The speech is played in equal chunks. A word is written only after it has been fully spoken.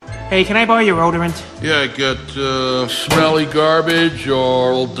Hey, can I borrow your odorant? Yeah, get smelly garbage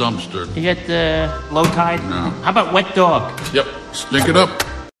or old dumpster. You get low tide? No. How about wet dog? Yep, stink it up.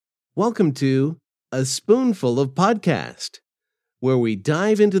 Welcome to A Spoonful of Podcast, where we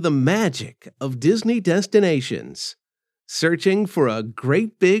dive into the magic of Disney destinations, searching for a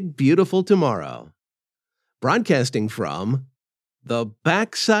great big beautiful tomorrow. Broadcasting from the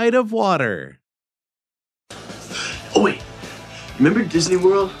backside of water. Oh, wait. Remember Disney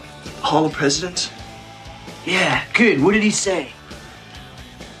World? Hall of Presidents? Yeah, good. What did he say?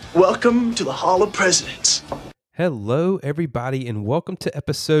 Welcome to the Hall of Presidents. Hello, everybody, and welcome to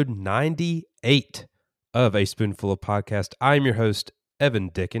episode 98 of A Spoonful of Podcast. I'm your host, Evan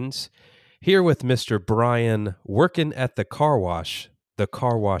Dickens, here with Mr. Brian, working at the car wash,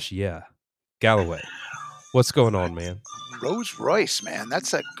 yeah, Galloway. What's going on, man? Rolls Royce, man.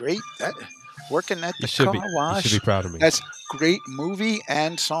 That's a great... Working at the car wash. You should be proud of me. That's great movie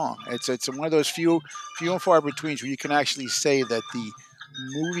and song. It's one of those few and far betweens where you can actually say that the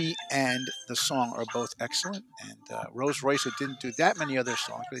movie and the song are both excellent. And Rolls Royce didn't do that many other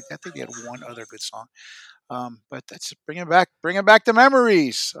songs, but I think they had one other good song. But that's bringing back the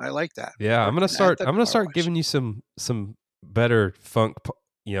memories. I like that. Yeah, I'm gonna start giving you some better funk,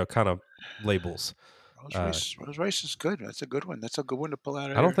 kind of labels. Rolls Royce is good. That's a good one. That's a good one to pull out.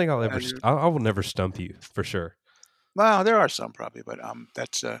 I don't think I will never stump you for sure. Well, there are some probably, but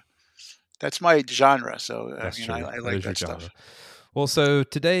that's my genre. So that's true. I like that stuff. Well, so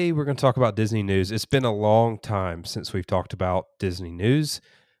today we're going to talk about Disney news. It's been a long time since we've talked about Disney news.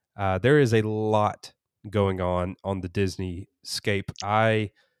 There is a lot going on the Disney scape.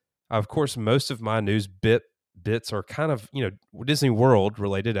 Of course, most of my news bits are kind of, Disney World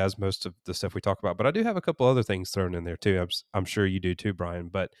related, as most of the stuff we talk about, but I do have a couple other things thrown in there too. I'm sure you do too, Brian,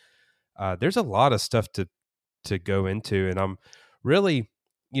 but there's a lot of stuff to go into, and I'm really,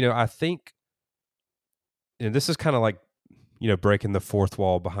 I think, and this is kind of like, breaking the fourth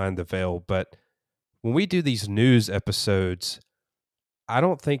wall behind the veil, but when we do these news episodes, I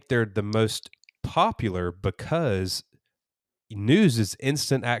don't think they're the most popular because news is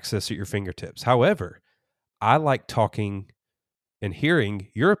instant access at your fingertips. However, I like talking and hearing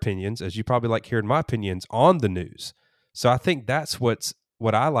your opinions, as you probably like hearing my opinions on the news. So I think that's what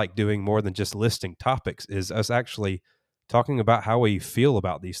I like doing more than just listing topics, is us actually talking about how we feel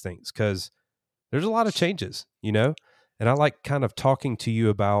about these things, because there's a lot of changes, and I like kind of talking to you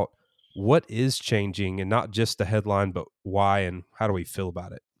about what is changing and not just the headline, but why and how do we feel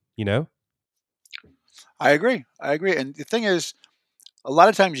about it, I agree. And the thing is, a lot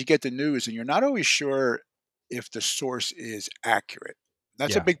of times you get the news and you're not always sure if the source is accurate.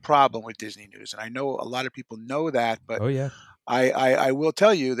 That's a big problem with Disney news. And I know a lot of people know that, but I will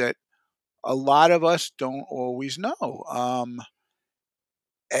tell you that a lot of us don't always know.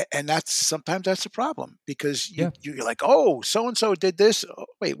 And sometimes that's a problem, because you're like, oh, so-and-so did this. Oh,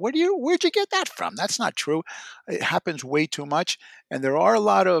 wait, where'd you get that from? That's not true. It happens way too much. And there are a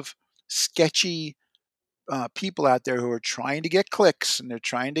lot of sketchy people out there who are trying to get clicks, and they're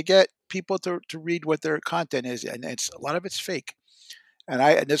trying to get people to read what their content is, and a lot of it's fake. And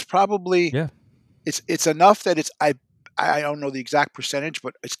it's probably it's enough that I don't know the exact percentage,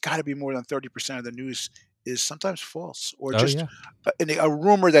 but it's got to be more than 30% of the news is sometimes false, or a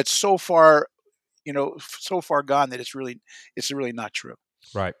rumor that's so far gone that it's really not true.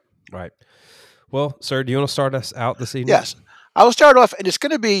 Right. Well, sir, do you want to start us out this evening? Yes, I will start off, and it's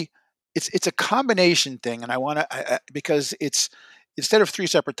going to be. It's a combination thing, and I want to because it's instead of three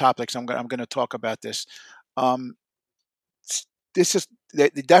separate topics, I'm going to talk about this. They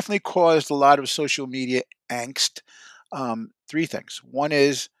definitely caused a lot of social media angst. Three things. One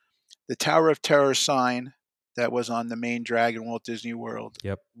is the Tower of Terror sign that was on the main drag in Walt Disney World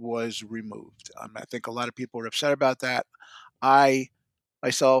was removed. I think a lot of people were upset about that. I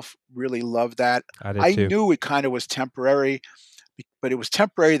myself really loved that. I knew it kind of was temporary, but it was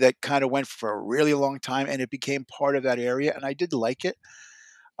temporary that kind of went for a really long time, and it became part of that area, and I did like it.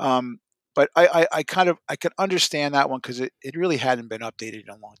 But I can understand that one, because it really hadn't been updated in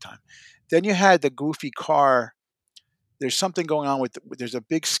a long time. Then you had the Goofy car. There's something going on there's a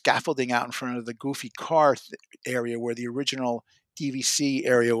big scaffolding out in front of the Goofy car area where the original DVC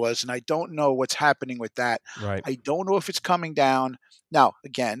area was, and I don't know what's happening with that. Right. I don't know if it's coming down. Now,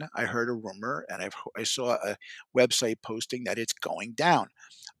 again, I heard a rumor, and I saw a website posting that it's going down,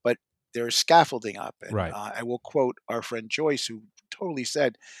 but there's scaffolding up. And I will quote our friend Joyce, who totally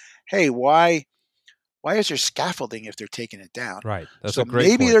said, "Hey, why is there scaffolding if they're taking it down?" Right. That's so a great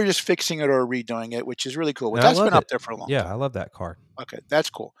maybe point. they're just fixing it or redoing it, which is really cool. But And that's been up there for a long time. Yeah, I love that car. Okay, that's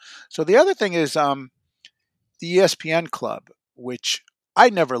cool. So the other thing is the ESPN Club, which I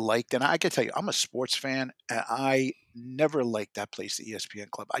never liked, and I can tell you, I'm a sports fan, and I never liked that place, the ESPN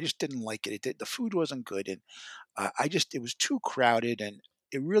Club. I just didn't like it. The food wasn't good, and it was too crowded, and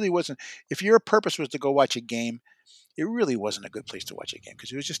it really wasn't. If your purpose was to go watch a game, it really wasn't a good place to watch a game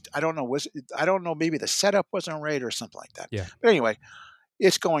because it was just I don't know I don't know, maybe the setup wasn't right or something like that. Yeah. But anyway,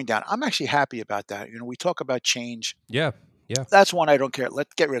 it's going down. I'm actually happy about that. We talk about change. Yeah. Yeah. That's one I don't care.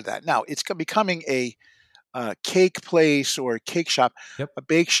 Let's get rid of that. Now it's becoming a cake place or a cake shop, Yep. a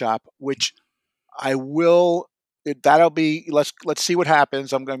bake shop, which I will. That'll be let's see what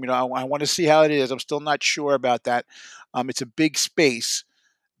happens. I'm going. I want to see how it is. I'm still not sure about that. It's a big space.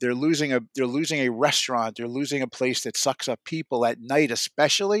 They're losing a restaurant. They're losing a place that sucks up people at night,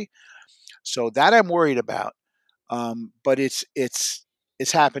 especially. So that I'm worried about. But it's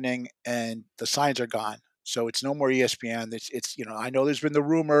happening, and the signs are gone. So it's no more ESPN. It's I know there's been the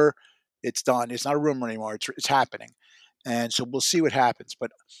rumor. It's done. It's not a rumor anymore. It's happening, and so we'll see what happens.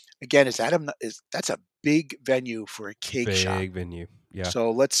 But again, that's a big venue for a cake shop. Big venue. Yeah.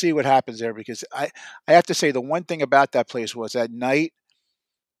 So let's see what happens there because I have to say the one thing about that place was at night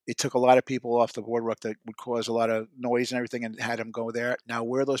it took a lot of people off the boardwalk that would cause a lot of noise and everything and had them go there. Now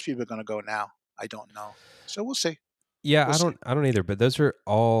where those people are going to go now, I don't know. So we'll see. Yeah, We'll I don't either, but those are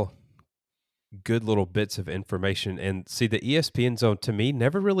all good little bits of information. And see, the ESPN zone to me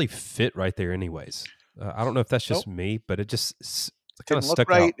never really fit right there anyways. I don't know if that's just me, but it just kind of didn't look stuck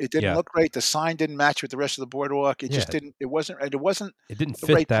right. out. It didn't look right. The sign didn't match with the rest of the boardwalk. It just didn't. It wasn't It didn't the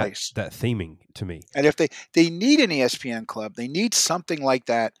fit right that place. that theming to me. And if they need an ESPN club, they need something like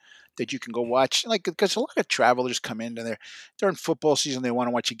that you can go watch. Like because a lot of travelers come in and they're during football season they want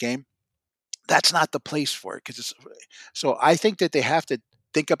to watch a game. That's not the place for it so I think that they have to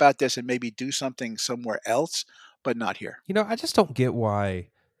think about this and maybe do something somewhere else, but not here. I just don't get why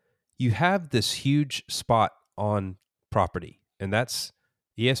you have this huge spot on property, and that's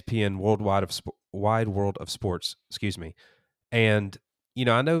ESPN Wide World of Sports. Excuse me. And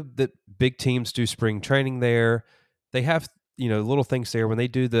I know that big teams do spring training there. They have little things there when they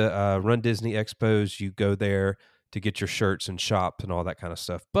do the Run Disney Expos. You go there to get your shirts and shop and all that kind of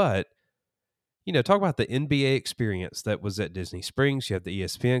stuff. But talk about the NBA experience that was at Disney Springs. You have the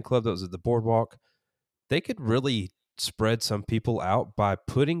ESPN club that was at the boardwalk. They could really spread some people out by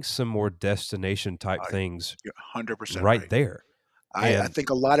putting some more destination type things. You're 100% right there. I think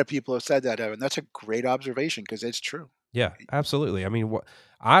a lot of people have said that, Evan. That's a great observation because it's true. Yeah, absolutely. I mean,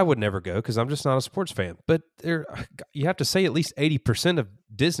 I would never go because I'm just not a sports fan. But you have to say at least 80% of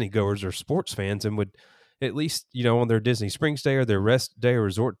Disney goers are sports fans and would at least, on their Disney Springs day or their rest day or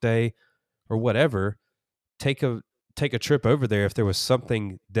resort day or whatever, take a trip over there if there was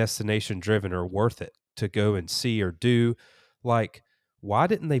something destination driven or worth it to go and see or do. Like, why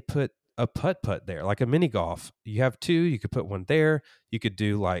didn't they put a putt there, like a mini golf? You have two, you could put one there. You could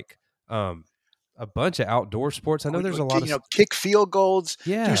do like a bunch of outdoor sports. I know there's a lot of kick field goals.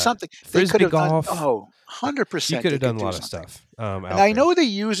 Yeah, do something. Frisbee golf. 100%. You could have done a lot of stuff. And I know they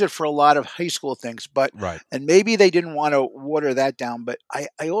use it for a lot of high school things, but right. And maybe they didn't want to water that down. But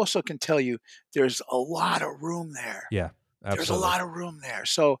I also can tell you, there's a lot of room there. Yeah, absolutely. There's a lot of room there.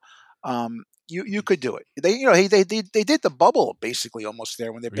 So you could do it. They did the bubble basically almost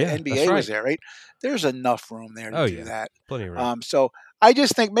there when the NBA was there, right? There's enough room there to do that. Plenty of room. So I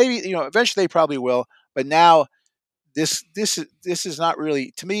just think maybe eventually they probably will, but now this is not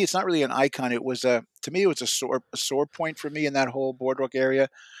really, to me, it's not really an icon. To me it was a sore point for me in that whole boardwalk area.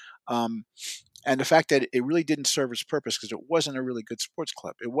 And the fact that it really didn't serve its purpose because it wasn't a really good sports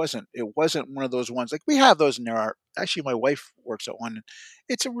club. It wasn't one of those ones like we have those in there. Actually, my wife works at one.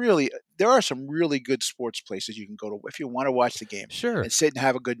 There are some really good sports places you can go to if you want to watch the game. Sure. And sit and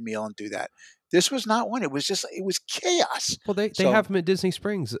have a good meal and do that. This was not one. It was chaos. Well, they have them at Disney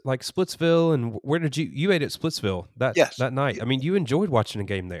Springs, like Splitsville. And where did you ate at Splitsville that night? I mean, you enjoyed watching a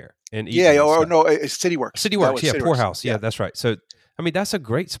game there. And it's CityWorks. CityWorks, yeah, Poorhouse. Yeah, that's right. So, I mean, that's a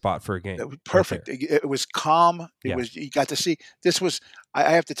great spot for a game. Perfect. Right it was calm. You got to see. This was.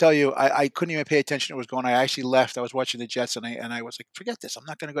 I have to tell you, I couldn't even pay attention to what was going on. I actually left. I was watching the Jets, and I was like, forget this. I'm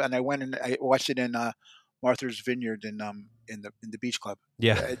not going to go. And I went and I watched it in Martha's Vineyard in the beach club.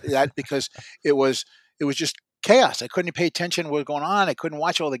 Yeah, that because it was just chaos. I couldn't pay attention to what was going on. I couldn't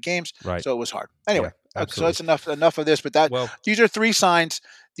watch all the games. Right. So it was hard. Anyway, so absolutely. that's enough of this. But these are three signs.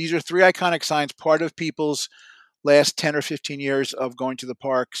 These are three iconic signs. Part of people's last 10 or 15 years of going to the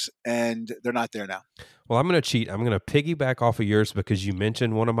parks, and they're not there now. Well, I'm going to cheat. I'm going to piggyback off of yours because you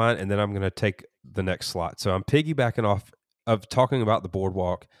mentioned one of mine, and then I'm going to take the next slot. So I'm piggybacking off of talking about the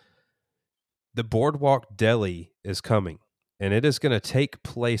boardwalk. The Boardwalk Deli is coming, and it is going to take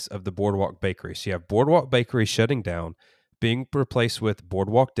place of the Boardwalk Bakery. So you have Boardwalk Bakery shutting down. being replaced with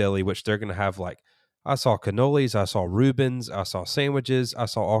Boardwalk Deli, which they're going to have like, I saw cannolis, I saw Reubens, I saw sandwiches, I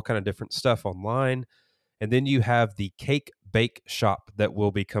saw all kind of different stuff online. And then you have the cake bake shop that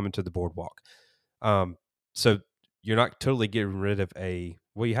will be coming to the Boardwalk. So you're not totally getting rid of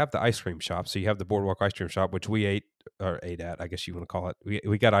you have the ice cream shop. So you have the Boardwalk ice cream shop, which we ate at, I guess you want to call it.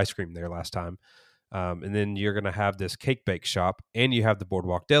 We got ice cream there last time. And then you're going to have this cake bake shop, and you have the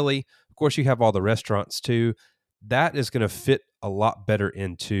Boardwalk Deli. Of course, you have all the restaurants too. That is going to fit a lot better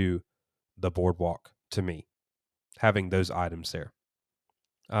into the Boardwalk to me, having those items there.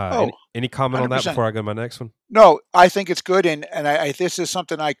 Any comment on that 100%. before I go to my next one? No, I think it's good, and I this is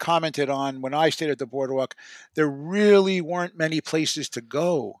something I commented on when I stayed at the Boardwalk. There really weren't many places to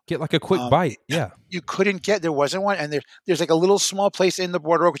go. Get like a quick bite. Yeah, you couldn't get. There wasn't one, and there's like a little small place in the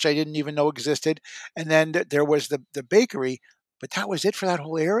Boardwalk which I didn't even know existed, and then there was the bakery, but that was it for that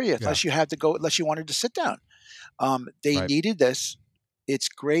whole area. Unless you had to go, unless you wanted to sit down. They needed this. It's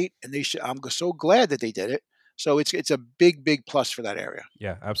great, and they should. I'm so glad that they did it. So it's a big plus for that area.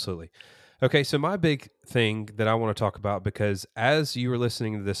 Yeah, absolutely. Okay, so my big thing that I want to talk about, because as you were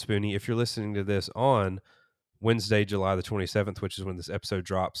listening to this, Spoonie, if you're listening to this on Wednesday, July the 27th, which is when this episode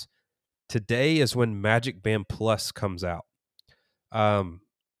drops, today is when Magic Band Plus comes out. I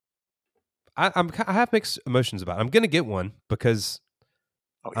have mixed emotions about it. I'm going to get one because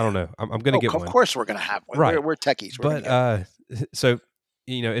I don't know. I'm going to get one. Of course we're going to have one. Right. We're techies. So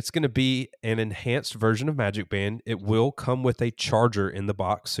it's going to be an enhanced version of Magic Band. It will come with a charger in the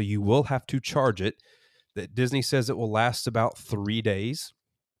box, so you will have to charge it. That Disney says it will last about 3 days,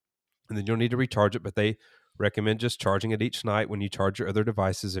 and then you'll need to recharge it, but they recommend just charging it each night when you charge your other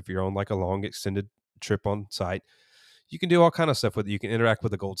devices. If you're on like a long extended trip on site, you can do all kind of stuff with it. You can interact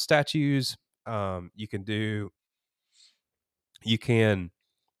with the gold statues. I think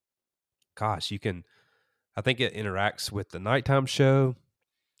it interacts with the nighttime show.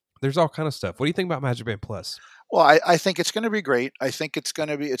 There's all kind of stuff. What do you think about Magic Band Plus? Well, I think it's going to be great. I think it's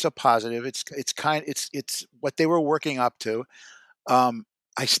a positive. It's what they were working up to.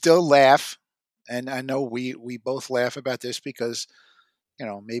 I still laugh, and I know we both laugh about this because,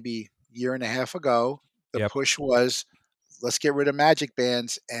 maybe a year and a half ago, the push was, let's get rid of Magic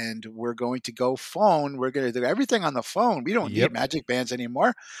Bands, and we're going to go phone. We're going to do everything on the phone. We don't need Magic Bands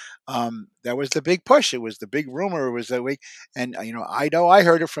anymore. That was the big push. It was the big rumor. It was that way. And, I know I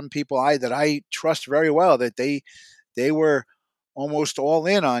heard it from people that I trust very well, that they were almost all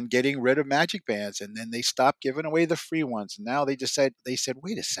in on getting rid of Magic Bands. And then they stopped giving away the free ones. And now they said,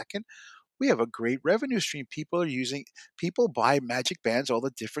 wait a second. We have a great revenue stream. People buy Magic Bands, all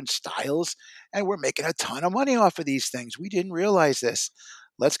the different styles, and we're making a ton of money off of these things. We didn't realize this.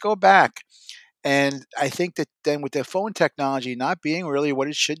 Let's go back. And I think that then with the phone technology not being really what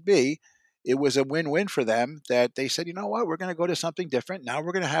it should be, it was a win-win for them that they said, you know what, we're going to go to something different. Now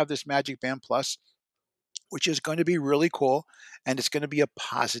we're going to have this Magic Band Plus, which is going to be really cool, and it's going to be a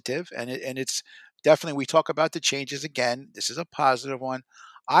positive. And it's definitely, we talk about the changes again. This is a positive one.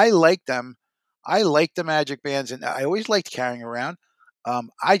 I like them. I like the Magic Bands, and I always liked carrying around. I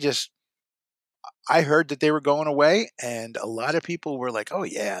heard that they were going away, and a lot of people were like, "Oh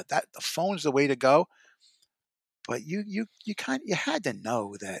yeah, the phone's the way to go." But you had to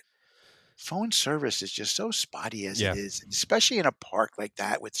know that phone service is just so spotty as it is, especially in a park like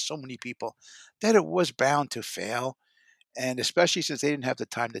that with so many people, that it was bound to fail. And especially since they didn't have the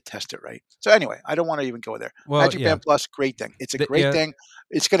time to test it right. So anyway, I don't want to even go there. Well, Magic Band Plus, great thing. It's a great thing.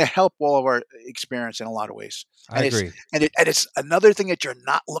 It's going to help all of our experience in a lot of ways. I agree. It's another thing that you're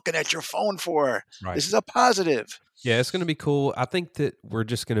not looking at your phone for. Right. This is a positive. Yeah, it's going to be cool. I think that we're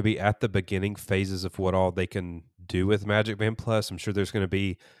just going to be at the beginning phases of what all they can do with Magic Band Plus. I'm sure there's going to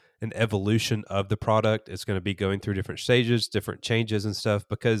be an evolution of the product. It's going to be going through different stages, different changes and stuff,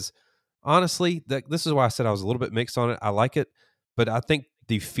 because honestly, this is why I said I was a little bit mixed on it. I like it, but I think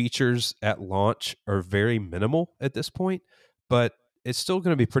the features at launch are very minimal at this point, but it's still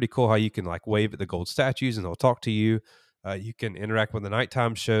going to be pretty cool how you can like wave at the gold statues and they'll talk to you. You can interact with the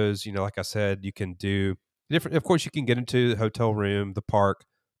nighttime shows. Like I said, you can do different. Of course, you can get into the hotel room, the park,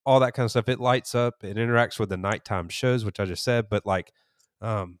 all that kind of stuff. It lights up. It interacts with the nighttime shows, which I just said, but like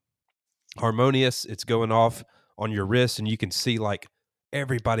Harmonious, it's going off on your wrist and you can see like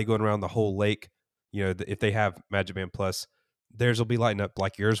everybody going around the whole lake. If they have Magic Band Plus, theirs will be lighting up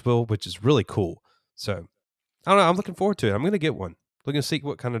like yours will, which is really cool. So I don't know. I'm looking forward to it. I'm going to get one. Looking to see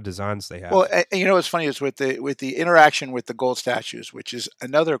what kind of designs they have. Well, and what's funny is with the interaction with the gold statues, which is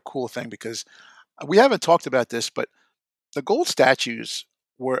another cool thing because we haven't talked about this, but the gold statues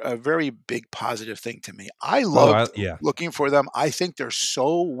were a very big positive thing to me. I loved looking for them. I think they're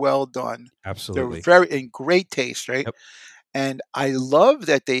so well done. Absolutely. They're very in great taste, right? Yep. And I love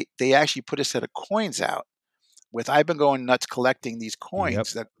that they actually put a set of coins out with. I've been going nuts collecting these Yep.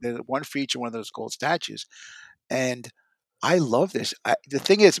 coins that one for each of one of those gold statues, and I love this. The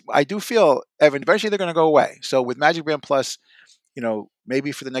thing is, I do feel, Evan, eventually they're going to go away. So with Magic Band Plus,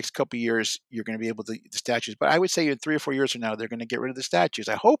 maybe for the next couple of years you're going to be able to the statues. But I would say in 3 or 4 years from now they're going to get rid of the statues.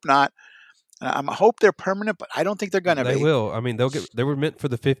 I hope not. I hope they're permanent, but I don't think they're going to They be. will. I mean, they were meant for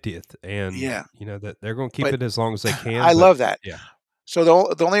the 50th, and Yeah, that they're going to keep but it as long as they can. I But love that. yeah, So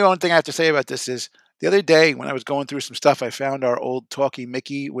the only one thing I have to say about this is the other day when I was going through some stuff, I found our old Talking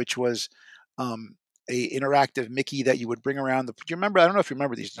Mickey, which was a interactive Mickey that you would bring around. Do you remember? I don't know if you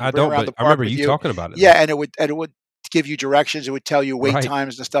remember these. You I bring don't, around but the I park remember with you you. talking about it. Yeah, Though. and it would give you directions. It would tell you wait Right.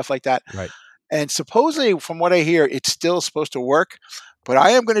 times and stuff like that. Right. And supposedly, from what I hear, it's still supposed to work. But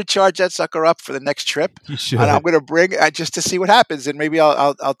I am going to charge that sucker up for the next trip, You should. and I'm going to bring just to see what happens, and maybe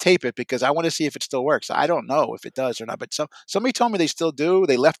I'll tape it because I want to see if it still works. I don't know if it does or not, but somebody told me they still do.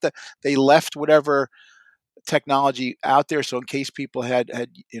 They left whatever technology out there, so in case people had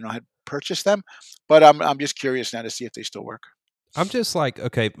purchased them. But I'm just curious now to see if they still work. I'm just like,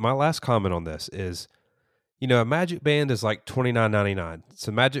 okay, my last comment on this is, a Magic Band is like $29.99.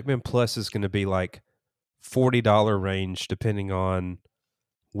 So Magic Band Plus is going to be like $40 range, depending on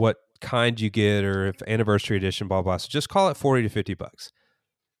what kind you get or if anniversary edition, blah, blah. So just call it 40 to 50 bucks.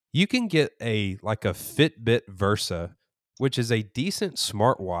 You can get a Fitbit Versa, which is a decent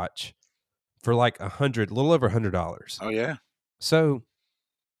smartwatch for like a little over $100. Oh yeah. So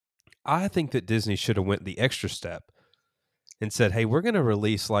I think that Disney should have went the extra step and said, hey, we're going to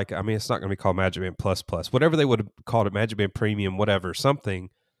release it's not going to be called Magic Band Plus, whatever they would have called it, Magic Band Premium, whatever, something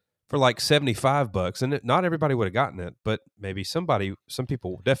for like $75. And not everybody would have gotten it, but maybe some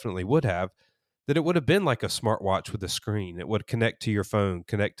people definitely would have, that it would have been like a smartwatch with a screen. It would connect to your phone,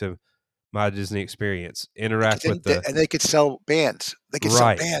 connect to My Disney Experience, interact with and they could sell bands. They could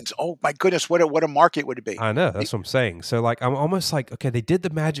sell bands. Oh my goodness, what a market would it be? I know, that's what I'm saying. So I'm almost like, okay, they did the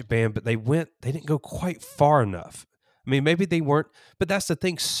Magic Band, but they didn't go quite far enough. I mean, maybe they weren't, but that's the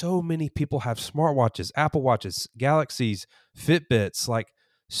thing. So many people have smartwatches, Apple Watches, Galaxies, Fitbits.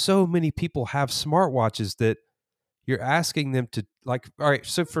 So many people have smartwatches that you're asking them to all right.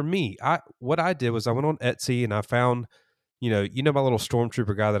 So for me, what I did was I went on Etsy and I found, my little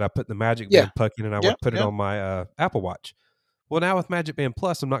Stormtrooper guy that I put the Magic Band puck in, and I would put it on my Apple Watch. Well, now with Magic Band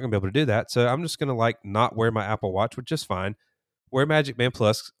Plus, I'm not going to be able to do that. So I'm just going to not wear my Apple Watch, which is fine. Wear Magic Band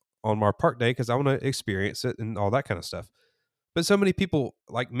Plus on my park day because I want to experience it and all that kind of stuff. But so many people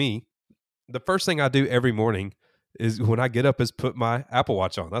like me, the first thing I do every morning is when I get up is put my Apple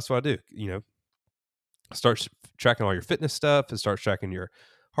Watch on. That's what I do. Start tracking all your fitness stuff. It starts tracking your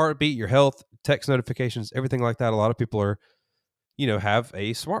heartbeat, your health, text notifications, everything like that. A lot of people are, have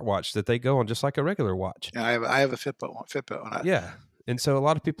a smartwatch that they go on just like a regular watch. Yeah, I have a Fitbit on it. Yeah. And so a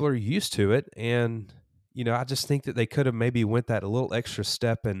lot of people are used to it. And, I just think that they could have maybe went that a little extra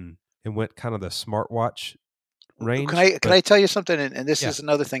step and went kind of the smartwatch range. Can I tell you something? And this is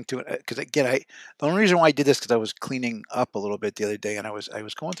another thing too, because again, the only reason why I did this because I was cleaning up a little bit the other day, and I was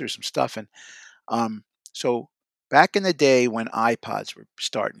going through some stuff, and so back in the day when iPods were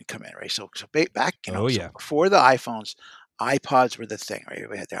starting to come in, right? So back, so before the iPhones, iPods were the thing, right?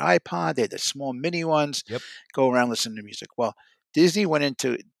 Everybody had their iPod, they had the small mini ones. Yep. Go around listening to music. Well, Disney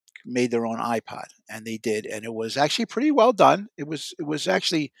made their own iPod, and they did, and it was actually pretty well done. It was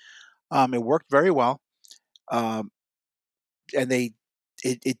actually it worked very well. And it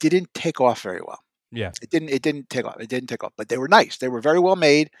didn't take off very well. Yeah. It didn't take off, but they were nice. They were very well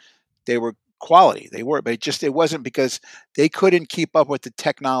made. They were quality. They were, but it wasn't because they couldn't keep up with the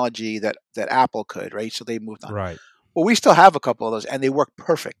technology that Apple could, right? So they moved on. Right. Well, we still have a couple of those and they work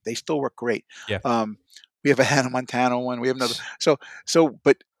perfect. They still work great. Yeah. We have a Hannah Montana one. We have another.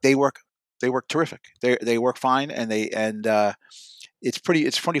 But they work terrific. They work fine. And it's pretty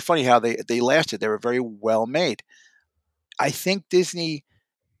funny how they lasted. They were very well made. I think Disney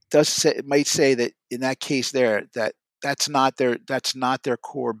might say that in that case that's not their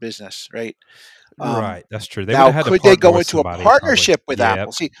core business, right? Right, that's true. They Now, had could they go into a partnership with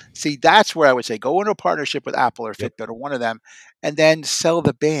Apple? See, that's where I would say go into a partnership with Apple or Fitbit or one of them, and then sell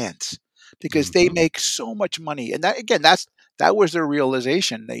the bands because they make so much money. And that was their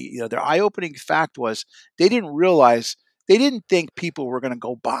realization. Their eye-opening fact was they didn't think people were going to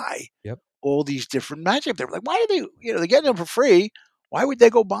go buy all these different Magic. They were like, why do they? They're getting them for free. Why would they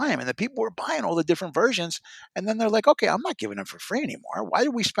go buy them? And the people were buying all the different versions. And then they're like, okay, I'm not giving them for free anymore. Why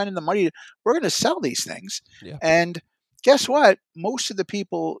are we spending the money? We're going to sell these things. Yeah. And guess what? Most of the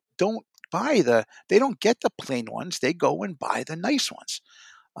people don't they don't get the plain ones. They go and buy the nice ones.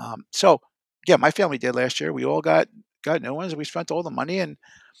 So yeah, my family did last year. We all got got new ones. We spent all the money, and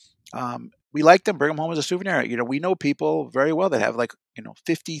we like them. Bring them home as a souvenir. We know people very well that have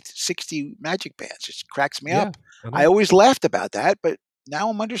 50, 60 Magic bands. It cracks me Yeah, up. I I know. always laughed about that, but now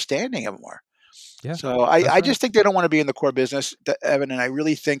I'm understanding it more. Yeah, So that's I right. just think they don't want to be in the core business, Evan, and I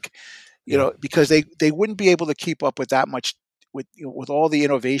really think Yeah. because they wouldn't be able to keep up with that much with all the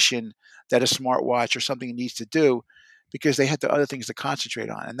innovation that a smartwatch or something needs to do, because they had the other things to concentrate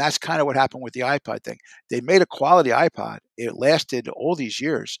on. And that's kind of what happened with the iPod thing. They made a quality iPod. It lasted all these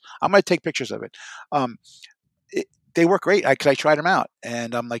years. I'm going to take pictures of it. Um, they work great because I tried them out,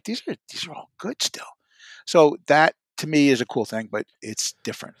 and I'm like, these are all good still. So that to me is a cool thing, but it's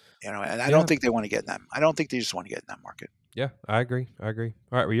different, And I Yeah. don't think they want to get in that. I don't think they just want to get in that market. Yeah, I agree. All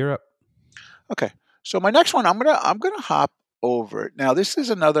right, well, you're up. Okay, so my next one, I'm gonna hop over. Now this is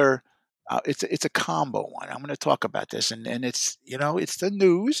another. It's a combo one. I'm gonna talk about this, and it's it's the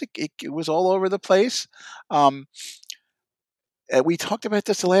news. It was all over the place. Um, we talked about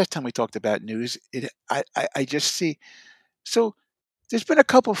this the last time we talked about news. I just see. So there's been a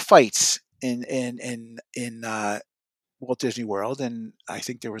couple fights in Walt Disney World, and I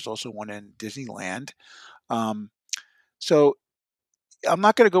think there was also one in Disneyland. Um, so I'm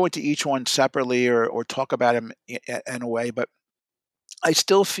not going to go into each one separately or talk about them in a way, but I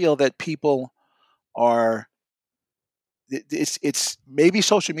still feel that people are. It's maybe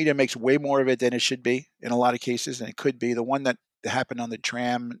social media makes way more of it than it should be in a lot of cases, and it could be the one that happened on the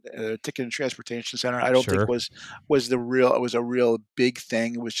tram ticket and transportation center. I don't think Sure. was the real. It was a real big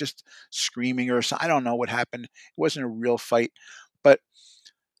thing. It was just screaming or something. I don't know what happened. It wasn't a real fight, but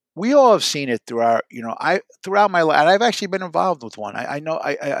we all have seen it throughout my life, and I've actually been involved with one. I know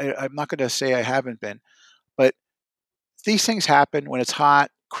I'm not going to say I haven't been, but these things happen when it's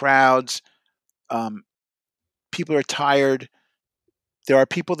hot, crowds, um, people are tired. There are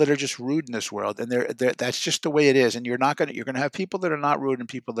people that are just rude in this world, and that's just the way it is. And you're gonna have people that are not rude and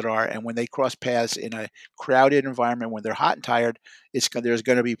people that are. And when they cross paths in a crowded environment, when they're hot and tired, there's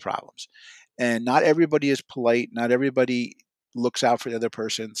going to be problems. And not everybody is polite. Not everybody looks out for the other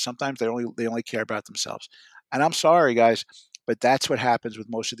person. Sometimes they only care about themselves. And I'm sorry, guys, but that's what happens with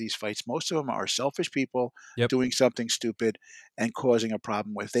most of these fights. Most of them are selfish people Yep. doing something stupid and causing a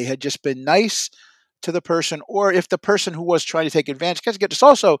problem. If they had just been nice to the person, or if the person who was trying to take advantage, because it's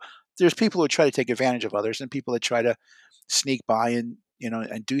also there's people who try to take advantage of others and people that try to sneak by and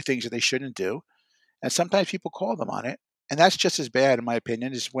and do things that they shouldn't do, and sometimes people call them on it, and that's just as bad in my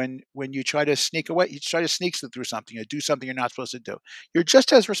opinion is when you try to sneak away, you try to sneak through something or do something you're not supposed to do. You're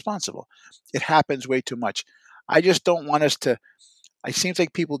just as responsible. It happens way too much. I just don't want us to. It seems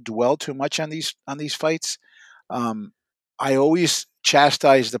like people dwell too much on these fights. um, I always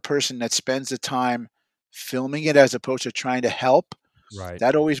chastise the person that spends the time filming it as opposed to trying to help. Right.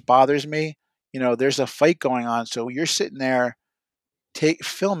 That always bothers me. There's a fight going on, so you're sitting there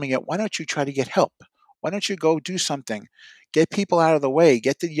filming it. Why don't you try to get help? Why don't you go do something? Get people out of the way.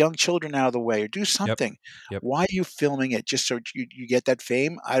 Get the young children out of the way, or do Yep. something. Yep. Why are you filming it just so you get that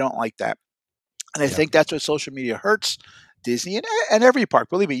fame? I don't like that, and I Yep. think that's what social media hurts Disney and every park.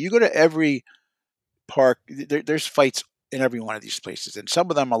 Believe me, you go to every park, there's fights in every one of these places, and some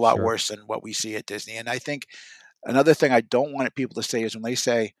of them a lot Sure. worse than what we see at Disney. And I think another thing I don't want people to say is when they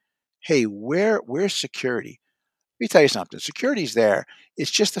say, "Hey, where's security?" Let me tell you something. Security's there.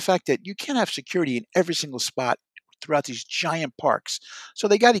 It's just the fact that you can't have security in every single spot throughout these giant parks. So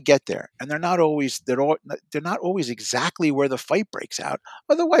they got to get there, and they're not always exactly where the fight breaks out.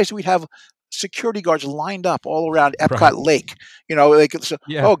 Otherwise, we'd have security guards lined up all around Right. Epcot Lake. So,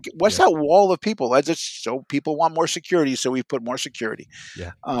 Yeah. oh, what's Yeah. that wall of people? That's just so people want more security, so we put more security.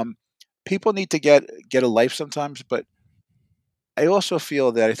 Yeah. Um, People need to get a life sometimes, but I also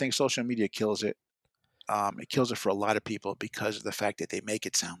feel that I think social media kills it. It kills it for a lot of people because of the fact that they make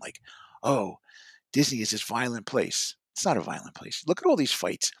it sound like, oh, Disney is this violent place. It's not a violent place. Look at all these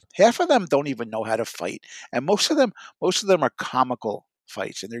fights. Half of them don't even know how to fight, and most of them are comical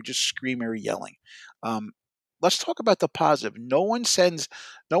fights, and they're just screaming or yelling. Um, let's talk about the positive. No one sends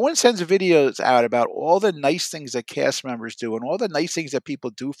videos out about all the nice things that cast members do and all the nice things that people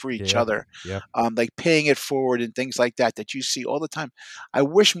do for each Yeah. other, Yeah. like paying it forward and things like that that you see all the time. I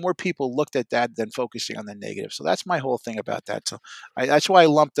wish more people looked at that than focusing on the negative. So that's my whole thing about that. So that's why I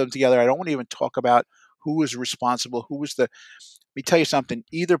lumped them together. I don't want to even talk about who was responsible, who was the. Let me tell you something.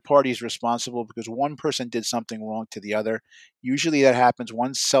 Either party is responsible because one person did something wrong to the other. Usually that happens.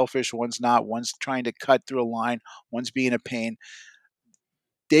 One's selfish, one's not. One's trying to cut through a line, one's being a pain.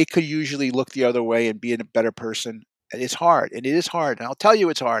 They could usually look the other way and be a better person. And it's hard, and it is hard. And I'll tell you,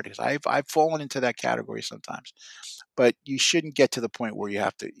 it's hard because I've fallen into that category sometimes. But you shouldn't get to the point where you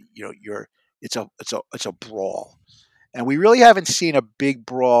have to, you're. It's a brawl. And we really haven't seen a big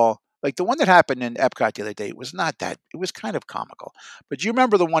brawl. Like the one that happened in Epcot the other day was not that. It was kind of comical. But you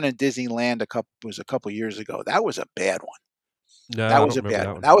remember the one in Disneyland a couple years ago? That was a bad one. No, That I was don't a remember bad that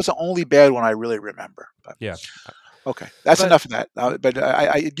one. one. That was the only bad one I really remember. But, Yeah. okay, that's But- enough of that.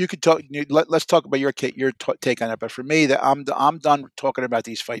 But you could talk. Let's talk about your take on it. But for me, that I'm done talking about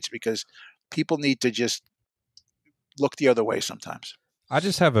these fights because people need to just look the other way sometimes. I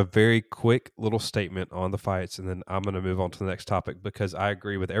just have a very quick little statement on the fights, and then I'm going to move on to the next topic because I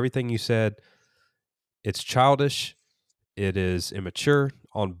agree with everything you said. It's childish. It is immature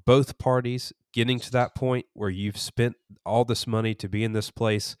on both parties. Getting to that point where you've spent all this money to be in this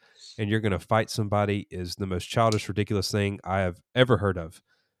place and you're going to fight somebody is the most childish, ridiculous thing I have ever heard of.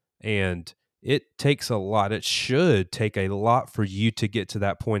 And it takes a lot. It should take a lot for you to get to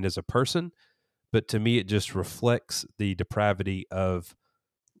that point as a person. But to me, it just reflects the depravity of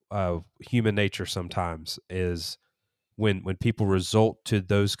human nature sometimes is when people result to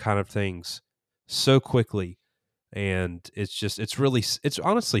those kind of things so quickly. And it's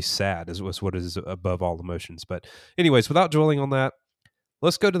honestly sad is what is above all emotions. But anyways, without dwelling on that,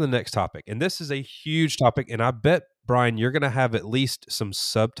 let's go to the next topic. And this is a huge topic. And I bet, Brian, you're going to have at least some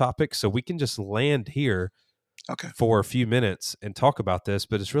subtopics. So we can just land here for a few minutes and talk about this.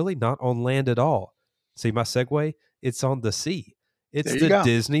 But it's really not on land at all. See my segue? It's on the sea. It's the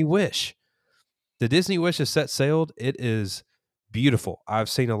Disney Wish. The Disney Wish has set sailed. It is beautiful. I've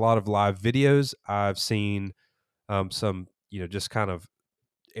seen a lot of live videos. I've seen some, just kind of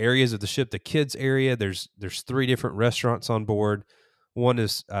areas of the ship. The kids area. There's 3 different restaurants on board. One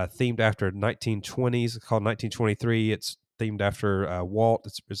is themed after 1920s, called 1923. It's themed after Walt.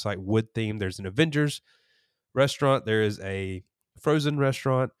 It's like wood themed. There's an Avengers restaurant. There is a Frozen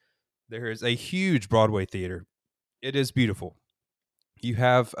restaurant. There is a huge Broadway theater. It is beautiful. You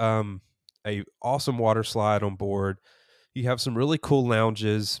have a awesome water slide on board. You have some really cool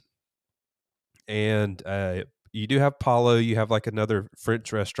lounges, and you do have Palo. You have like another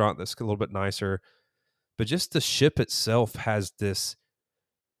French restaurant that's a little bit nicer, but just the ship itself has this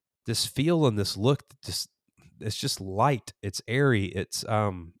feel and this look. It's just light. It's airy. It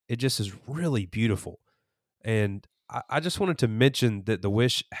just is really beautiful. And I just wanted to mention that the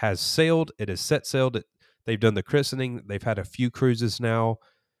Wish has sailed. It has set sailed. They've done the christening. They've had a few cruises now.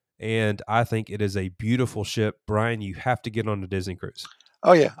 And I think it is a beautiful ship. Brian, you have to get on a Disney cruise.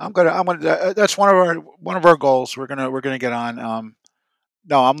 Oh yeah, I'm gonna. That's one of our goals. We're gonna get on.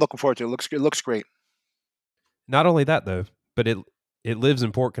 No, I'm looking forward to it. It looks great. Not only that though, but it lives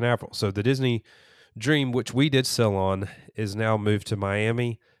in Port Canaveral. So the Disney Dream, which we did sell on, is now moved to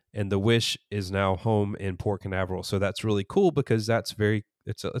Miami, and the Wish is now home in Port Canaveral. So that's really cool because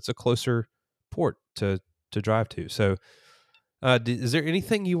it's a closer port to drive to. So is there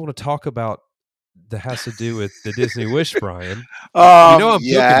anything you want to talk about that has to do with the Disney Wish, Brian? I'm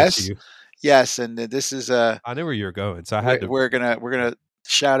joking at you. Yes, and this is I knew where you were going, so I had to. We're gonna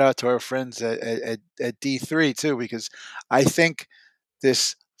shout out to our friends at D3 too, because I think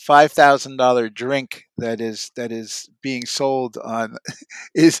this $5,000 drink that is being sold on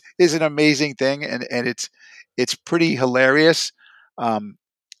is an amazing thing, and it's pretty hilarious.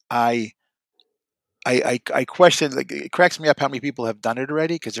 I question, like, it cracks me up how many people have done it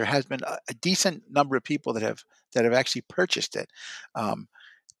already, because there has been a decent number of people that have actually purchased it.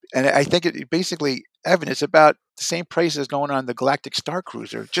 And I think it basically, Evan, it's about the same price as going on the Galactic Star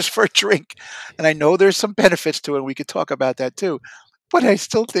Cruiser just for a drink. And I know there's some benefits to it, and we could talk about that too. But I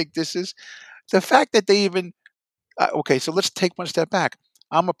still think this is the fact that they even okay. So let's take one step back.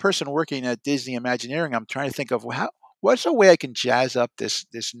 I'm a person working at Disney Imagineering. I'm trying to think of what's a way I can jazz up this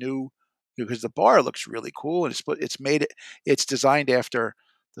new, because the bar looks really cool, and it's designed after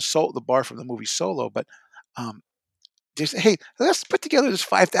the bar from the movie Solo. But hey, let's put together this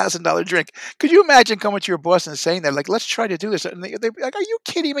 $5,000 drink. Could you imagine coming to your boss and saying that, like, let's try to do this? And they're like, are you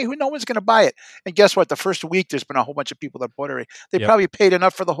kidding me? No one's going to buy it. And guess what? The first week, there's been a whole bunch of people that bought it already. They probably paid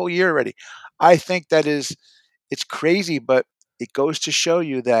enough for the whole year already. I think it's crazy, but it goes to show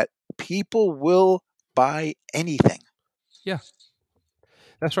you that people will buy anything. Yeah,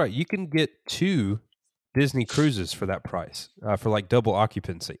 that's right. You can get 2 Disney cruises for that price, for like double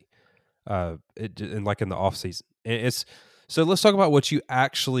occupancy, in the off season. So let's talk about what you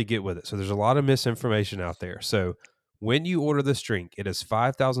actually get with it. So there's a lot of misinformation out there. So when you order this drink, it is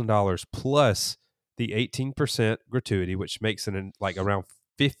 $5,000 plus the 18% gratuity, which makes it like around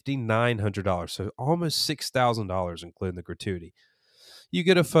 $5,900. So almost $6,000, including the gratuity. You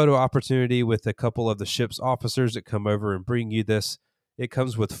get a photo opportunity with a couple of the ship's officers that come over and bring you this. It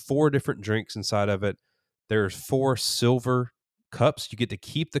comes with 4 different drinks inside of it. There's 4 silver cups. You get to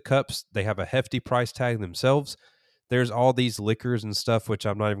keep the cups. They have a hefty price tag themselves. there's all these liquors and stuff, which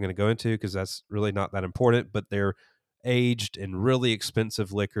I'm not even going to go into because that's really not that important, but they're aged and really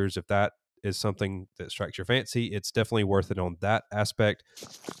expensive liquors. If that is something that strikes your fancy, it's definitely worth it on that aspect.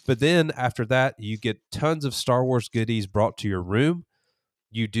 But then after that, you get tons of Star Wars goodies brought to your room.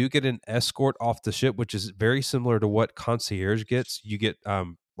 You do get an escort off the ship, which is very similar to what concierge gets. You get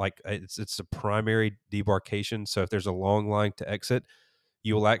it's a primary debarkation. So if there's a long line to exit,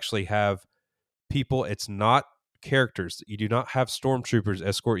 you will actually have people. It's not characters. You do not have stormtroopers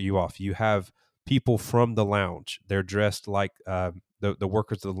escort you off. You have people from the lounge. They're dressed like the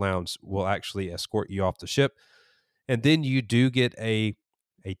workers of the lounge will actually escort you off the ship. And then you do get a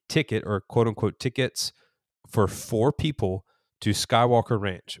ticket, or quote unquote tickets, for 4 people to Skywalker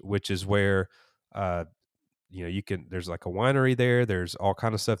Ranch, which is where you can, there's like a winery there. There's all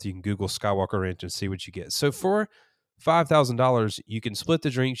kind of stuff. You can Google Skywalker Ranch and see what you get. So for $5,000, you can split the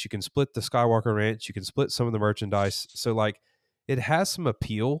drinks, you can split the Skywalker Ranch, you can split some of the merchandise. So like it has some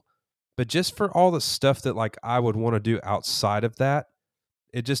appeal, but just for all the stuff that like I would want to do outside of that,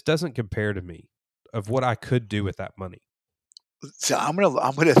 it just doesn't compare to me of what I could do with that money. So I'm gonna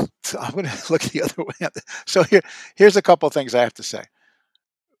look the other way. So here's a couple of things I have to say.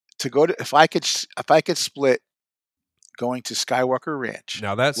 If I could split going to Skywalker Ranch,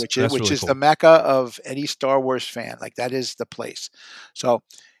 now that's which really is cool. the mecca of any Star Wars fan, like that is the place. So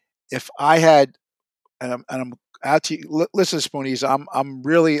if I had, and I'm out to you, listen, Spoonies,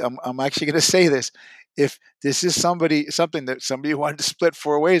 I'm actually going to say this. If this is something that somebody wanted to split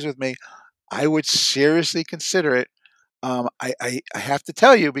 4 ways with me, I would seriously consider it. I have to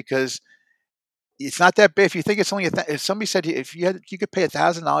tell you, because it's not that bad. If you think it's only if somebody said if you could pay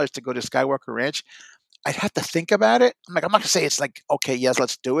 $1,000 to go to Skywalker Ranch, I'd have to think about it. I'm not going to say it's like, okay, yes,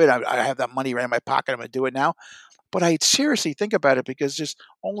 let's do it. I have that money right in my pocket. I'm going to do it now. But I'd seriously think about it, because just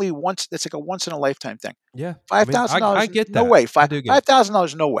only once, it's like a once in a lifetime thing. Yeah. $5,000. I get that. No way.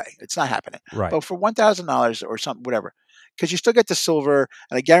 $5,000, no way. It's not happening. Right. But for $1,000 or something, whatever, because you still get the silver,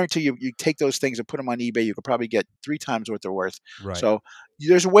 and I guarantee you take those things and put them on eBay, you could probably get 3 times what they're worth. Right. So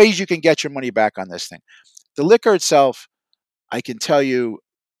there's ways you can get your money back on this thing. The liquor itself, I can tell you,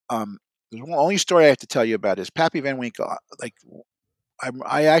 the only story I have to tell you about is Pappy Van Winkle. Like,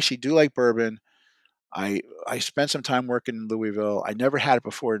 I actually do like bourbon. I spent some time working in Louisville. I never had it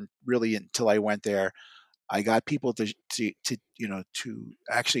before, really, until I went there. I got people to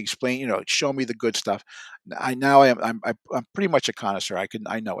actually explain, show me the good stuff. I'm pretty much a connoisseur.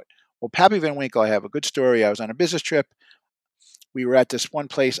 I know it. Well, Pappy Van Winkle, I have a good story. I was on a business trip. We were at this one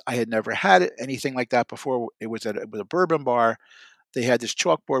place. I had never had anything like that before. It was a bourbon bar. They had this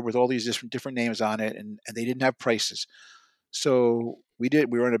chalkboard with all these different names on it, and they didn't have prices. So we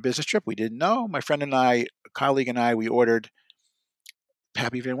were on a business trip. We didn't know. My friend and I, a colleague and I, we ordered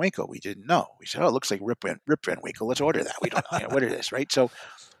Pappy Van Winkle. We didn't know. We said, "Oh, it looks like Rip Van Winkle. Let's order that." We don't know what it is, right? So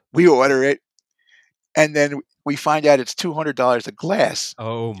we order it, and then we find out it's $200 a glass.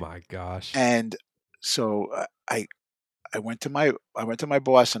 Oh my gosh! And so I went to my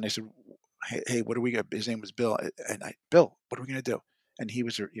boss, and I said, "Hey, what do we got?" His name was Bill, and Bill, what are we going to do? And he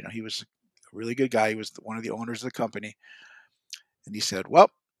was a really good guy. He was one of the owners of the company. And he said,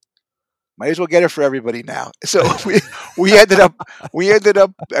 "Well, might as well get it for everybody now." So we ended up,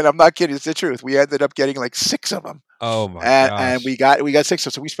 and I'm not kidding, it's the truth. We ended up getting like 6 of them. Oh my gosh! And we got 6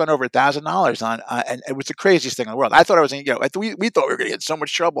 of them. So we spent over $1,000 on, and it was the craziest thing in the world. I thought I was, we thought we were going to get in so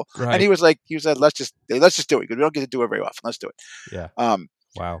much trouble. Right. And he said, let's just do it, because we don't get to do it very often. Let's do it. Yeah.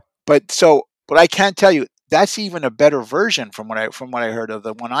 Wow. But I can tell you, that's even a better version from what I heard of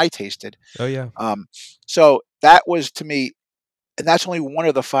the one I tasted. Oh yeah. So that was, to me. And that's only one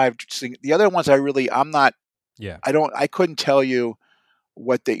of the 5 things. The other ones I'm not. Yeah. I couldn't tell you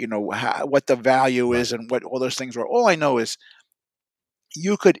what what the value is and what all those things were. All I know is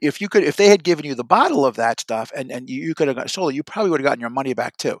if they had given you the bottle of that stuff and you could have sold it, you probably would have gotten your money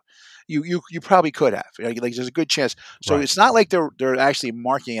back too. You probably could have. Like there's a good chance. So It's not like they're actually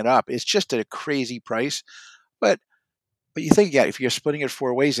marking it up. It's just at a crazy price. But you think again, if you're splitting it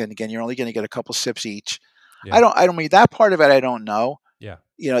 4 ways, and again, you're only going to get a couple sips each. Yeah. I don't mean that part of it. I don't know. Yeah.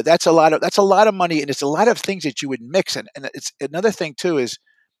 That's a lot of money, and it's a lot of things that you would mix. And it's another thing too is,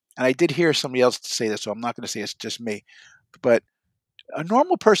 and I did hear somebody else say this, so I'm not going to say it's just me, but a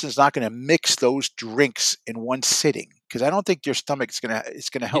normal person is not going to mix those drinks in one sitting, because I don't think your stomach is going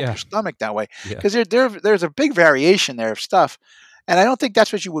to help your stomach that way, because there's a big variation there of stuff, and I don't think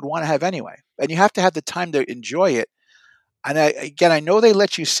that's what you would want to have anyway. And you have to have the time to enjoy it. And I know they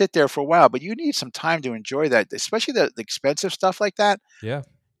let you sit there for a while, but you need some time to enjoy that, especially the expensive stuff like that. Yeah.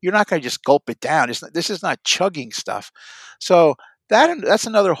 You're not going to just gulp it down. This is not chugging stuff. So that's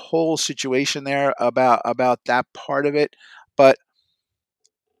another whole situation there about that part of it. But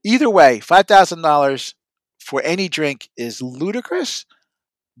either way, $5,000 for any drink is ludicrous.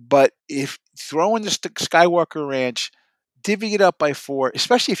 But if throwing the Skywalker Ranch, divvying it up by 4,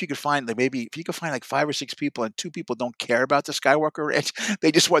 especially if you could find maybe if you could find like 5 or 6 people and 2 people don't care about the Skywalker Ranch,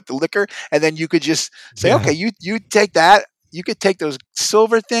 they just want the liquor, and then you could just say, okay, you take that, you could take those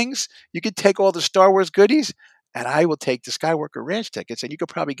silver things, you could take all the Star Wars goodies, and I will take the Skywalker Ranch tickets, and you could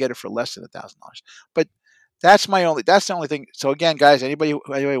probably get it for less than $1,000. But that's the only thing. So again, guys, anybody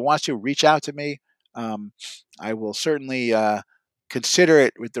wants to reach out to me, I will certainly consider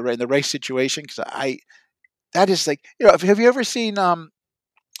it with in the race situation, because that is like, have you ever seen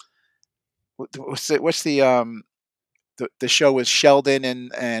what's the show with Sheldon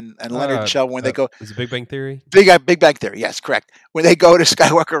and Leonard and Sheldon when they go, is it Big Bang Theory? Big Bang Theory, yes, correct. When they go to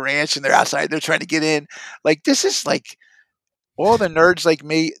Skywalker Ranch and they're outside, they're trying to get in. Like, this is like all the nerds like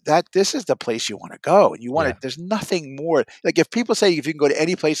me, that this is the place you want to go, and you want to. There's nothing more. Like, if people say if you can go to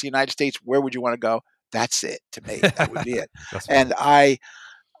any place in the United States, where would you want to go? That's it to me. That would be it. And I'd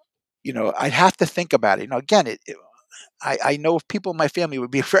have to think about it. Again, I know people in my family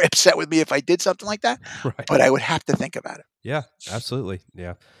would be very upset with me if I did something like that, right. But I would have to think about it. Yeah, absolutely.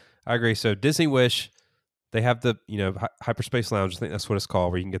 Yeah, I agree. So Disney Wish, they have the Hyperspace Lounge. I think that's what it's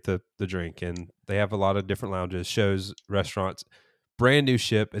called, where you can get the drink, and they have a lot of different lounges, shows, restaurants. Brand new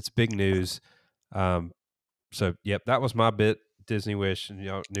ship. It's big news. So yep, that was my bit. Disney Wish, and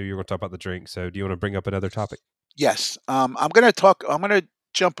knew you were going to talk about the drink. So do you want to bring up another topic? Yes, I'm going to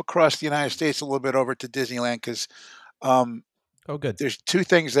jump across the United States a little bit over to Disneyland, because good. There's 2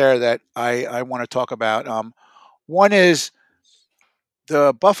 things there that I want to talk about. One is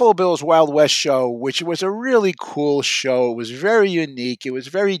the Buffalo Bills Wild West show, which was a really cool show. It was very unique. It was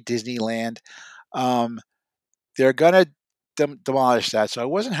very Disneyland. They're going to demolish that, so I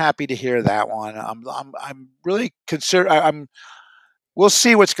wasn't happy to hear that one. I'm really concerned. We'll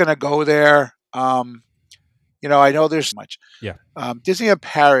see what's going to go there. I know there's much. Yeah. Disneyland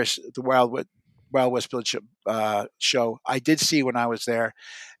Paris, the Wild West Village show, I did see when I was there,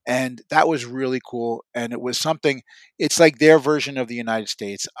 and that was really cool. And it was something. It's like their version of the United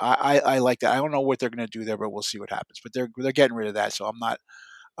States. I like that. I don't know what they're going to do there, but we'll see what happens. But they're getting rid of that, so I'm not.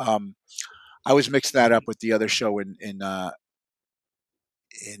 I was mixing that up with the other show in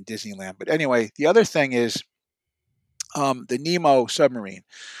Disneyland. But anyway, the other thing is the Nemo submarine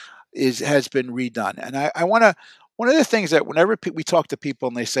has been redone, and I want to. One of the things that whenever we talk to people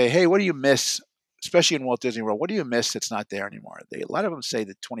and they say, "Hey, what do you miss?" Especially in Walt Disney World, what do you miss that's not there anymore? A lot of them say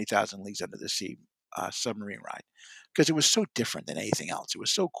the 20,000 Leagues Under the Sea submarine ride, because it was so different than anything else. It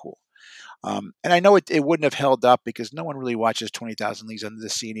was so cool. And I know it wouldn't have held up because no one really watches 20,000 Leagues Under the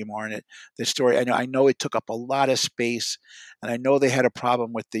Sea anymore. And the story, I know it took up a lot of space, and I know they had a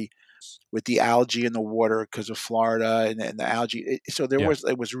problem with the algae in the water because of Florida and the algae.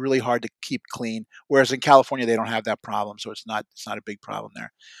 It was really hard to keep clean. Whereas in California, they don't have that problem, so it's not a big problem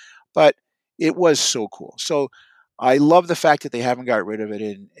there. But it was so cool. So I love the fact that they haven't got rid of it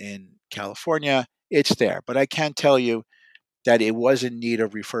in California. It's there, but I can tell you that it was in need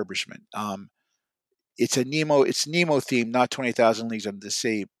of refurbishment. It's Nemo themed, not 20,000 Leagues Under the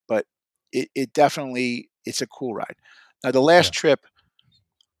Sea, but it definitely, it's a cool ride. Now, the last trip,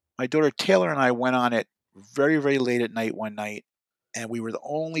 my daughter Taylor and I went on it very, very late at night one night, and we were the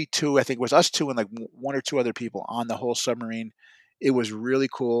only 2. I think it was us 2 and like 1 or 2 other people on the whole submarine. It was really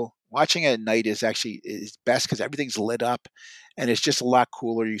cool. Watching it at night is best because everything's lit up, and it's just a lot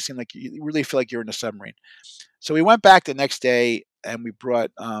cooler. You really feel like you're in a submarine. So we went back the next day, and we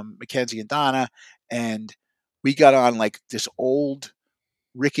brought Mackenzie and Donna, and we got on like this old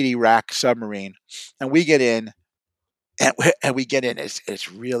rickety rack submarine, and we get in. And we get in.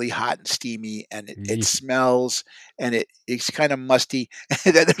 It's really hot and steamy, and it smells, and it's kind of musty.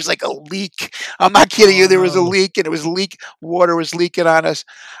 And then there's like a leak. I'm not kidding you. There was a leak, and water was leaking on us.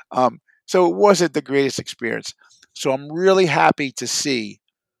 So it wasn't the greatest experience. So I'm really happy to see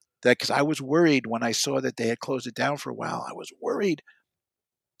that, because I was worried when I saw that they had closed it down for a while. I was worried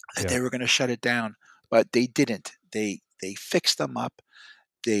that they were going to shut it down, but they didn't. They fixed them up.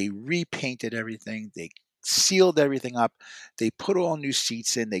 They repainted everything. They sealed everything up. They put all new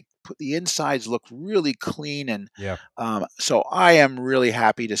seats in. They put the insides look really clean, and so I am really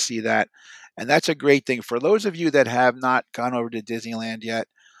happy to see that, and that's a great thing for those of you that have not gone over to Disneyland yet.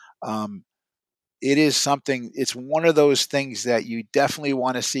 It is something. It's one of those things that you definitely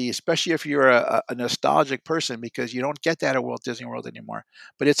want to see, especially if you're a nostalgic person, because you don't get that at Walt Disney World anymore.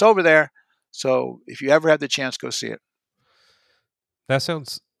 But it's over there, so if you ever have the chance, go see it. That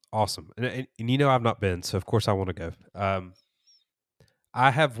sounds awesome, and I've not been, so of course I want to go.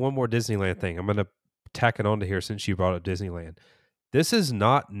 I have one more Disneyland thing. I'm going to tack it onto here since you brought up Disneyland. This is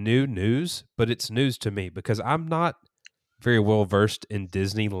not new news, but it's news to me because I'm not very well versed in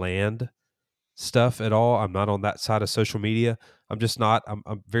Disneyland stuff at all. I'm not on that side of social media. I'm just not.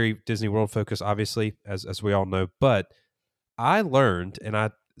 I'm very Disney World focused, obviously, as we all know. But I learned,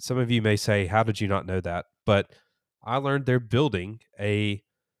 and some of you may say, "How did you not know that?" But I learned they're building a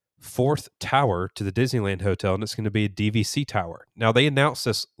fourth tower to the Disneyland Hotel, and it's going to be a DVC tower. Now, they announced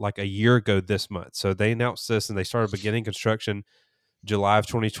this like a year ago this month. So they announced this, and they started beginning construction July of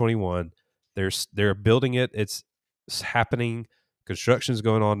 2021. They're building it. It's happening. Construction's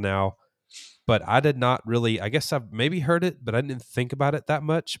going on now. But I did not really, I guess I've maybe heard it, but I didn't think about it that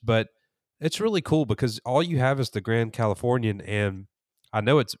much. But it's really cool because all you have is the Grand Californian, and I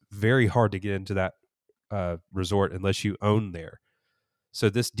know it's very hard to get into that resort unless you own there. So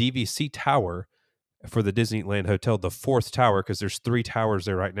this DVC tower for the Disneyland Hotel, the fourth tower, because there's 3 towers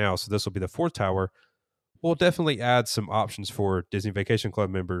there right now, so this will be the fourth tower, will definitely add some options for Disney Vacation Club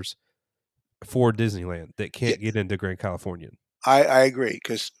members for Disneyland that can't get into Grand Californian. I agree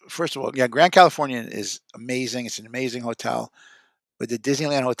because first of all, yeah, Grand Californian is amazing. It's an amazing hotel, but the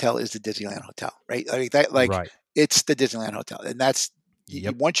Disneyland Hotel is the Disneyland Hotel, right? I mean, Right. it's the Disneyland Hotel, and that's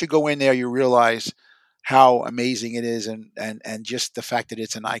once you go in there, you realize how amazing it is, and just the fact that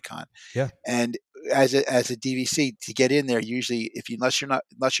it's an icon. Yeah. And as a DVC to get in there, usually unless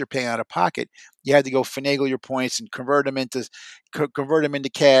you're paying out of pocket, you have to go finagle your points and convert them into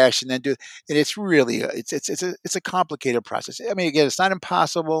cash, and then and it's really it's a complicated process. I mean, again, it's not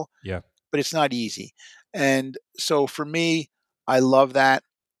impossible, but it's not easy. And so for me, I love that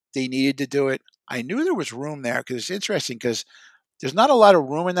they needed to do it. I knew there was room there because it's interesting because there's not a lot of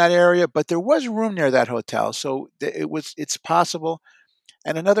room in that area, but there was room near that hotel, so it's possible.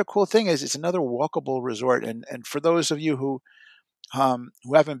 And another cool thing is it's another walkable resort. And for those of you who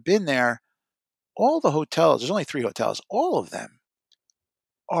haven't been there, all the hotels, there's only 3 hotels, all of them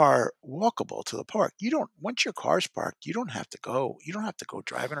are walkable to the park. Once your car's parked, you don't have to go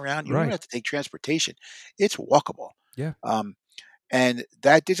driving around. You don't have to take transportation. It's walkable. Yeah. And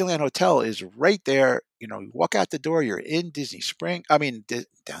that Disneyland Hotel is right there. You walk out the door, you're in Disney Springs. I mean,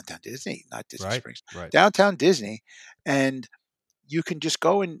 downtown Disney, not Disney Springs, downtown Disney. And you can just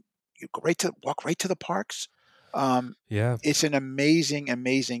go and walk right to the parks. It's an amazing,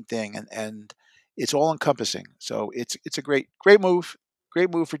 amazing thing, and it's all encompassing. So it's a great move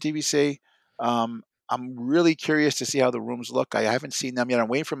for DVC. I'm really curious to see how the rooms look. I haven't seen them yet. I'm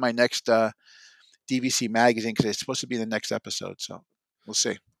waiting for my next DVC magazine because it's supposed to be the next episode. So we'll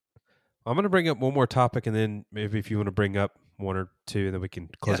see. I'm going to bring up one more topic, and then maybe if you want to bring up one or two, and then we can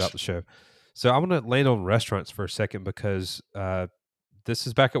close out the show. So I'm going to land on restaurants for a second because this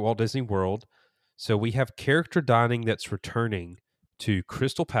is back at Walt Disney World. So we have character dining that's returning to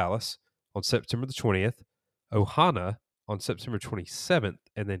Crystal Palace on September the 20th, Ohana on September 27th,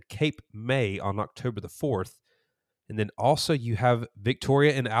 and then Cape May on October the 4th. And then also you have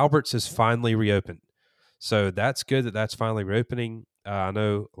Victoria and Albert's is finally reopened. So that's good that that's finally reopening. I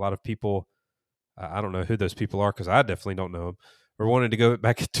know a lot of people, I don't know who those people are because I definitely don't know them, or wanted to go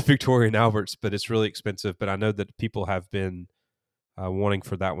back to Victoria and Albert's, but it's really expensive. But I know that people have been wanting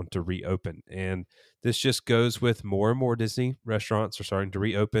for that one to reopen. And this just goes with more and more Disney restaurants are starting to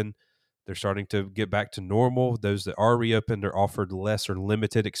reopen. They're starting to get back to normal. Those that are reopened are offered less or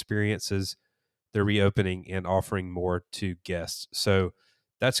limited experiences. They're reopening and offering more to guests. So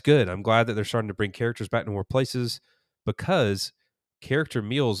that's good. I'm glad that they're starting to bring characters back to more places because character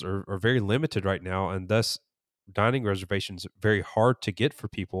meals are very limited right now, and thus dining reservations are very hard to get for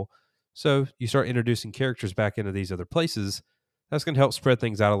people. So you start introducing characters back into these other places. That's going to help spread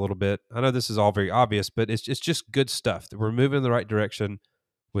things out a little bit. I know this is all very obvious, but it's just good stuff that we're moving in the right direction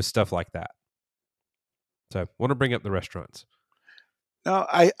with stuff like that. So I want to bring up the restaurants. No,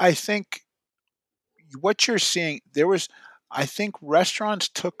 I think what you're seeing, I think restaurants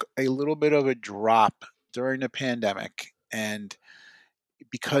took a little bit of a drop during the pandemic, and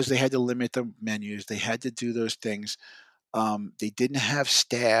because they had to limit the menus, they had to do those things. They didn't have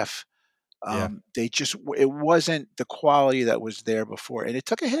staff. It wasn't the quality that was there before, and it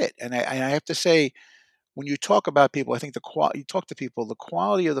took a hit. And I have to say, when you talk about people, I think you talk to people, the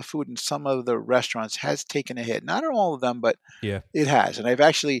quality of the food in some of the restaurants has taken a hit. Not in all of them, but it has. And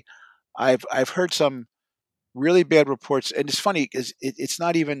I've heard some really bad reports, and it's funny because it's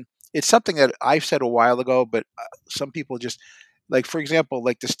not even, it's something that I've said a while ago, but some people just, like, for example,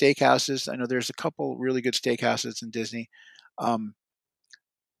 like the steakhouses. I know there's a couple really good steakhouses in Disney. I'll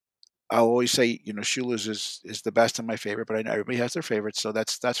always say, Shula's is the best and my favorite, but I know everybody has their favorites, so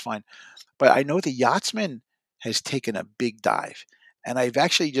that's fine. But I know the Yachtsman has taken a big dive, And I've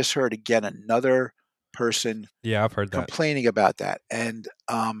actually just heard again another person Yeah, I've heard that. complaining about that. And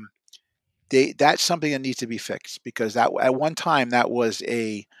that's something that needs to be fixed, because that at one time that was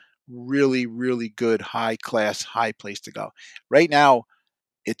a really, really good, high class, high place to go. Right now,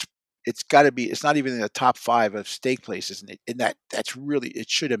 it's it's got to be. It's not even in the top 5 of steak places, and that's really, it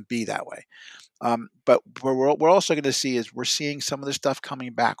shouldn't be that way. But we're also going to see is we're seeing some of the stuff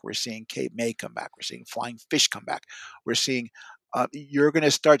coming back. We're seeing Cape May come back. We're seeing Flying Fish come back. We're seeing you're going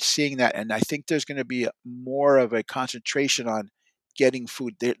to start seeing that, and I think there's going to be more of a concentration on getting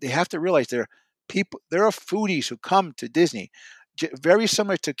food. They have to realize there are foodies who come to Disney, very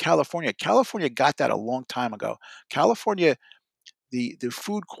similar to California. California got that a long time ago. California, the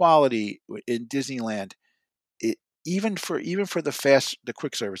food quality in Disneyland, it, even for the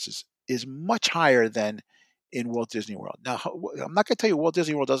quick services, is much higher than in Walt Disney World. Now, I'm not going to tell you Walt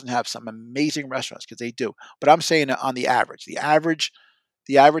Disney World doesn't have some amazing restaurants, because they do, but I'm saying that on the average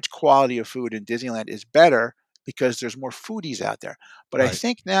quality of food in Disneyland is better because there's more foodies out there. But I Right.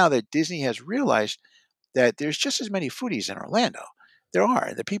 think now that Disney has realized that there's just as many foodies in Orlando. There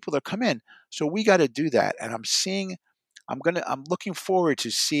are the people that come in, so we got to do that. And I'm looking forward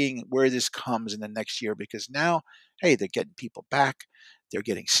to seeing where this comes in the next year, because now, hey, they're getting people back, they're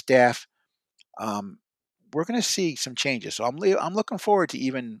getting staff. Um, we're going to see some changes. So I'm looking forward to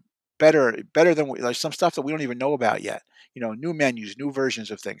even better than like some stuff that we don't even know about yet. New menus, new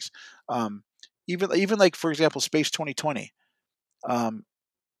versions of things. Um, even like, for example, Space 2020. Um,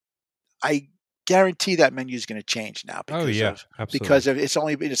 I guarantee that menu is going to change now Oh yeah, absolutely. because of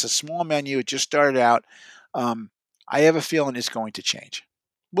it's a small menu. It just started out. Um, I have a feeling it's going to change.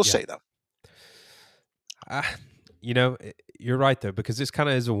 We'll Yeah. see though. You're right though, because this kind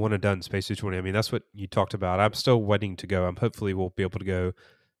of is a one and done Space 220. I mean, that's what you talked about. I'm still waiting to go. Hopefully we'll be able to go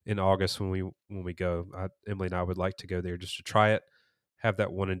in August when we go. Emily and I would like to go there just to try it, have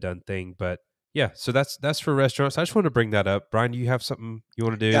that one and done thing. But yeah, so that's for restaurants. I just want to bring that up. Brian, do you have something you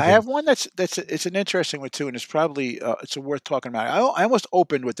want to do? Yeah, I have one that's it's an interesting one too, and it's probably it's worth talking about. I almost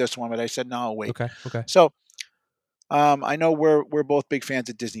opened with this one, but I said no, I'll wait. Okay. So I know we're both big fans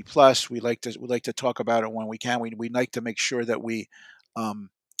of Disney Plus. We like to talk about it when we can. We like to make sure that we um,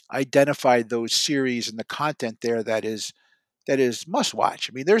 identify those series and the content there that is must watch.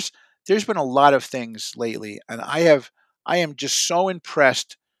 I mean, there's been a lot of things lately, and I am just so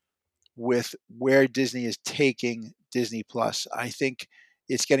impressed with where Disney is taking Disney Plus. I think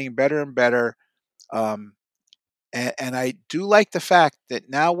it's getting better and better. Um, and I do like the fact that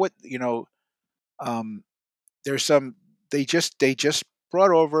now um, there's some they just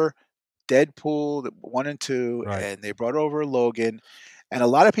brought over Deadpool 1 and 2, Right. and they brought over Logan, and a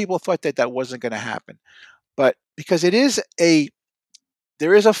lot of people thought that wasn't going to happen, but because there is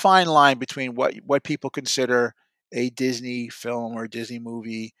a fine line between what people consider a Disney film or Disney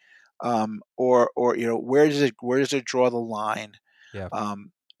movie, or where does it draw the line? Yeah.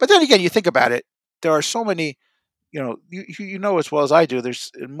 But then again, you think about it, there are so many. You know as well as I do.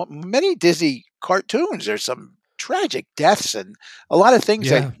 There's many Disney cartoons. There's some tragic deaths and a lot of things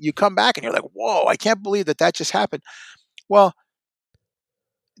Yeah. that you come back and you're like, whoa, I can't believe that just happened. Well,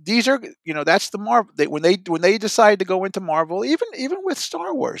 these are that's the Marvel. When they decide to go into Marvel, even with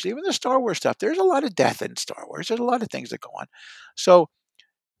Star Wars, even the Star Wars stuff, there's a lot of death in Star Wars. There's a lot of things that go on. So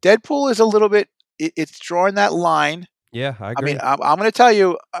Deadpool is a little bit. It's drawing that line. Yeah, I I agree. mean, I'm going to tell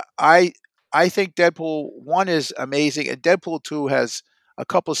you, I think Deadpool 1 is amazing, and Deadpool 2 has a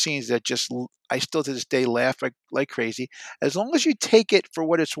couple scenes that I still to this day laugh like crazy. As long as you take it for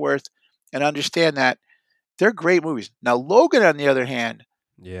what it's worth and understand that they're great movies. Now, Logan, on the other hand,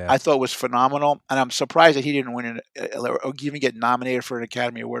 Yeah. I thought was phenomenal, and I'm surprised that he didn't win or even get nominated for an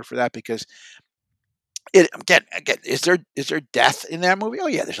Academy Award for that, because again, is there death in that movie? Oh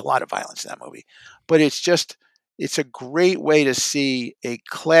yeah, there's a lot of violence in that movie, but it's a great way to see a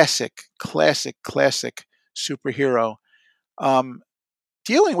classic superhero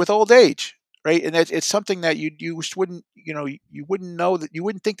dealing with old age, right? And it's something that you just wouldn't you wouldn't know, that you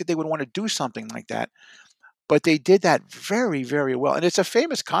wouldn't think that they would want to do something like that, but they did that very, very well. And it's a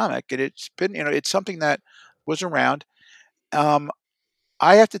famous comic, and it's been it's something that was around. Um,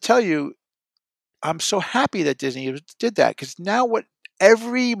 I have to tell you, I'm so happy that Disney did that, because now what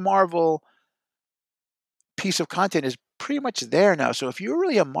every Marvel piece of content is pretty much there now. So if you're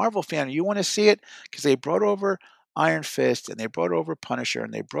really a Marvel fan and you want to see it, because they brought over Iron Fist, and they brought over Punisher,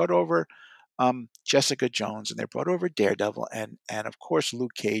 and they brought over Jessica Jones, and they brought over Daredevil, and of course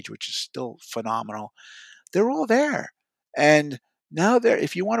Luke Cage, which is still phenomenal. They're all there, and now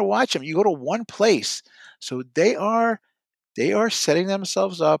if you want to watch them, you go to one place. So they are setting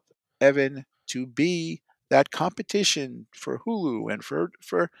themselves up, Evan, to be that competition for Hulu and for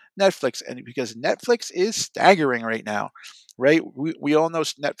Netflix, and because Netflix is staggering right now, right? We all know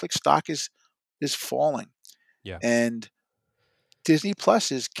Netflix stock is falling, Yeah. and Disney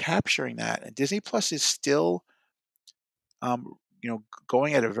Plus is capturing that, and Disney Plus is still,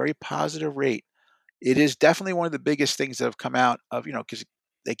 going at a very positive rate. It is definitely one of the biggest things that have come out of, because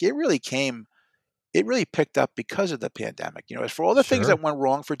like it really picked up because of the pandemic. As for all the things Sure. that went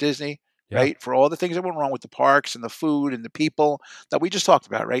wrong for Disney, Yeah. right? For all the things that went wrong with the parks and the food and the people that we just talked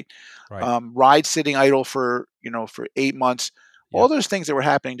about, right? Right. Rides sitting idle for 8 months. Yeah. All those things that were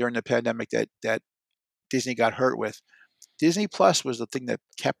happening during the pandemic that Disney got hurt with. Disney Plus was the thing that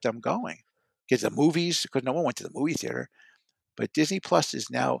kept them going. Because the movies, because no one went to the movie theater. But Disney Plus is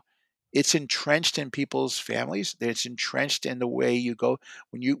now, it's entrenched in people's families. It's entrenched in the way you go.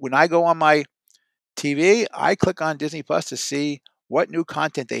 When I go on my TV, I click on Disney Plus to see what new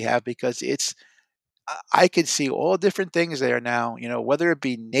content they have, because I can see all different things there now, whether it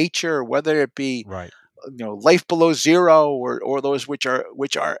be nature, or whether it be, Right. Life Below Zero, or those which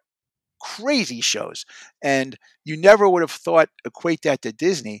are crazy shows. And you never would have thought equate that to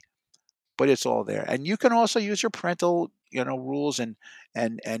Disney, but it's all there. And you can also use your parental, rules and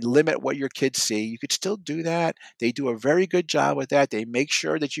limit what your kids see. You could still do that. They do a very good job with that. They make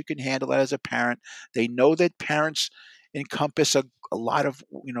sure that you can handle that as a parent. They know that parents encompass a lot of,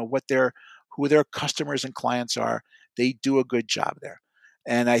 who their customers and clients are. They do a good job there.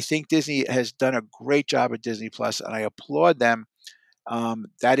 And I think Disney has done a great job at Disney Plus, and I applaud them.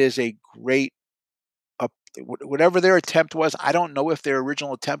 That is a great, whatever their attempt was. I don't know if their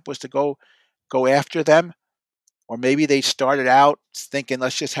original attempt was to go after them, or maybe they started out thinking,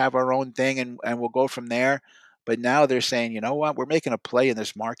 let's just have our own thing and we'll go from there. But now they're saying, you know what, we're making a play in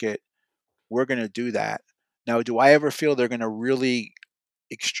this market. We're going to do that. Now, do I ever feel they're going to really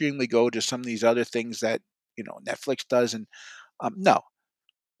extremely go to some of these other things that, Netflix does? And no,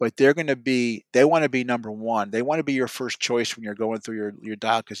 but they want to be number one. They want to be your first choice when you're going through your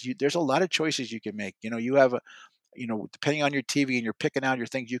dial, because there's a lot of choices you can make. You have depending on your TV, and you're picking out your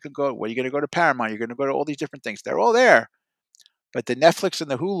things, you can go, well, you're going to go to Paramount, you're going to go to all these different things. They're all there. But the Netflix and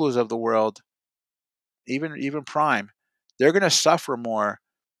the Hulus of the world, even Prime, they're going to suffer more,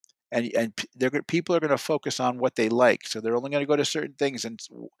 and people are going to focus on what they like. So they're only going to go to certain things, and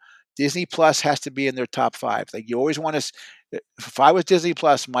Disney Plus has to be in their top 5. Like, you always want to. If I was Disney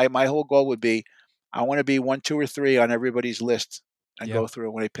Plus, my whole goal would be, I want to be 1, 2, or 3 on everybody's list and Yeah. go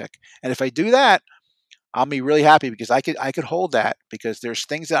through when I pick. And if I do that, I'll be really happy, because I could hold that, because there's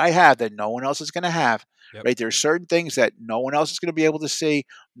things that I have that no one else is going to have. Yep. Right? There's certain things that no one else is going to be able to see.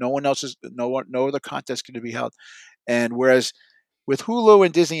 No other contest going to be held. And whereas with Hulu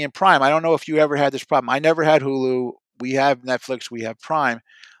and Disney and Prime, I don't know if you ever had this problem. I never had Hulu. We have Netflix. We have Prime.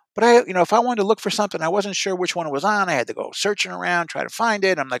 But if I wanted to look for something, I wasn't sure which one it was on. I had to go searching around, try to find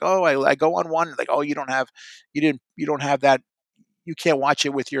it. I'm like, oh, I go on one, like, oh, you don't have that. You can't watch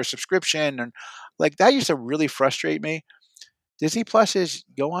it with your subscription, and like that used to really frustrate me. Disney Plus is,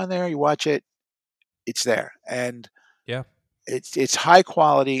 go on there, you watch it, it's there, and Yeah. it's high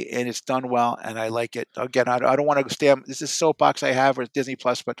quality and it's done well, and I like it. Again, I don't want to stay on this is soapbox I have with Disney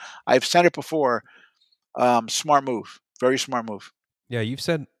Plus, but I've said it before. Smart move, very smart move. Yeah, you've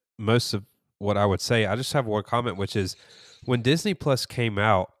said most of what I would say. I just have one comment, which is when Disney Plus came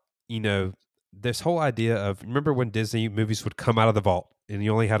out, this whole idea of, remember when Disney movies would come out of the vault and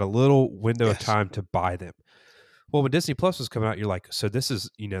you only had a little window of Yes. time to buy them? Well, when Disney Plus was coming out, you're like, so this is,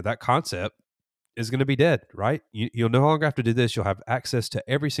 that concept is going to be dead, right? You'll no longer have to do this. You'll have access to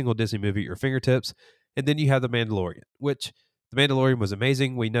every single Disney movie at your fingertips. And then you have The Mandalorian, which The Mandalorian was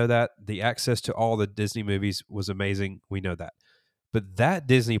amazing. We know that. The access to all the Disney movies was amazing. We know that. But that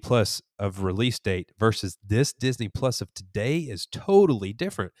Disney Plus of release date versus this Disney Plus of today is totally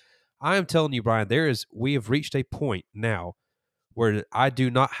different. I am telling you, Brian, we have reached a point now where I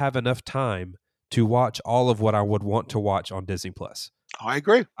do not have enough time to watch all of what I would want to watch on Disney Plus. I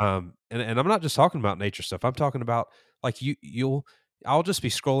agree. And I'm not just talking about nature stuff. I'm talking about, like, I'll just be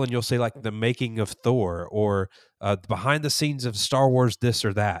scrolling. You'll say, like, the making of Thor, or behind the scenes of Star Wars, this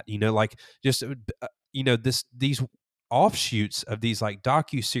or that. These offshoots of these, like,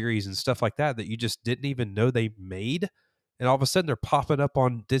 docu-series and stuff like that you just didn't even know they made, and all of a sudden they're popping up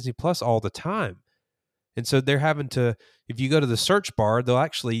on Disney Plus all the time. And so they're having to, if you go to the search bar, they'll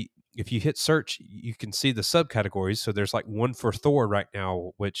actually, if you hit search, you can see the subcategories. So there's like one for Thor right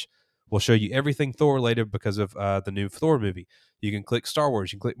now, which will show you everything Thor related because of the new Thor movie. You can click Star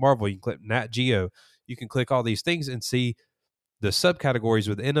Wars, you can click Marvel, you can click Nat Geo, you can click all these things and see the subcategories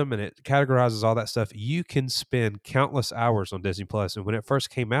within them, and it categorizes all that stuff. You can spend countless hours on Disney Plus. And when it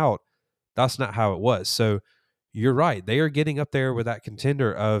first came out, That's not how it was. So you're right. They are getting up there with that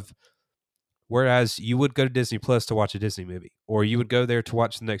contender of, whereas you would go to Disney Plus to watch a Disney movie, or you would go there to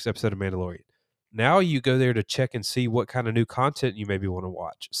watch the next episode of Mandalorian. Now you go there to check and see what kind of new content you maybe want to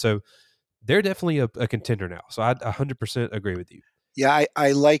watch. So they're definitely a contender now. So I 100% agree with you. Yeah,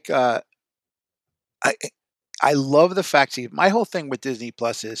 I like I love the fact. See, my whole thing with Disney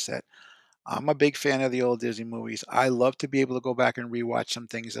Plus is that I'm a big fan of the old Disney movies. I love to be able to go back and rewatch some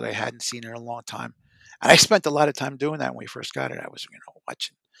things that I hadn't seen in a long time. And I spent a lot of time doing that when we first got it. I was,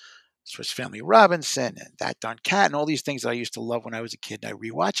 watching Swiss Family Robinson and That Darn Cat and all these things that I used to love when I was a kid. And I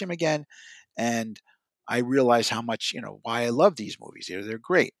rewatch them again, and I realize how much, why I love these movies. They're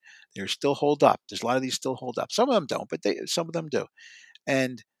great. They still hold up. There's a lot of these still hold up. Some of them don't, but some of them do.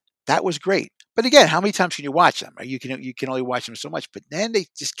 And that was great. But again, how many times can you watch them? Right? You can only watch them so much. But then they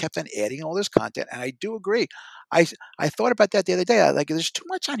just kept on adding all this content, and I do agree. I thought about that the other day. There's too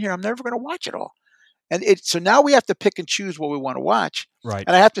much on here. I'm never going to watch it all. And so now we have to pick and choose what we want to watch. Right.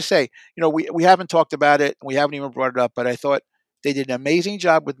 And I have to say, we haven't talked about it, and we haven't even brought it up. But I thought they did an amazing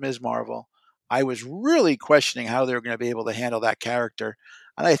job with Ms. Marvel. I was really questioning how they were going to be able to handle that character,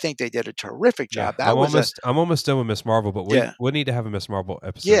 and I think they did a terrific job. Yeah, I'm almost done with Ms. Marvel, but we need to have a Ms. Marvel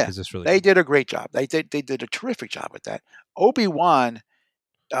episode. Yeah, it's really they good. did a great job. They did a terrific job with that. Obi-Wan,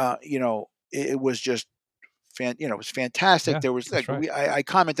 it was just it was fantastic. Yeah, There was that's right. I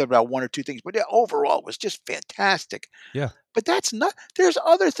commented about one or two things, but overall it was just fantastic. Yeah. But that's not. There's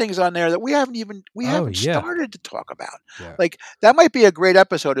other things on there that we haven't started to talk about. Yeah. Like that might be a great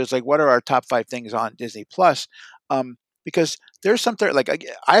episode. Is like, what are our top 5 things on Disney Plus? Because there's something like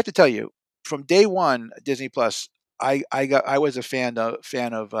I have to tell you, from day one, Disney Plus, I was a fan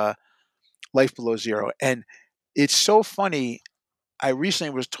of Life Below Zero, and it's so funny. I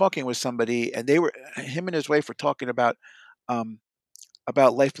recently was talking with somebody, and him and his wife were talking about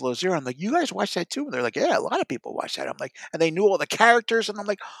Life Below Zero. I'm like, you guys watch that too? And they're like, yeah, a lot of people watch that. I'm like, and they knew all the characters, and I'm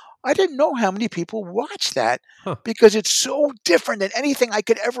like, I didn't know how many people watch that because it's so different than anything I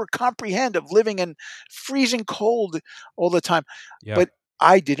could ever comprehend of living in freezing cold all the time. Yeah. But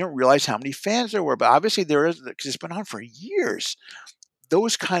I didn't realize how many fans there were. But obviously there is, because it's been on for years.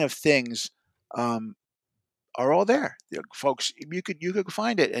 Those kind of things are all there, folks. You could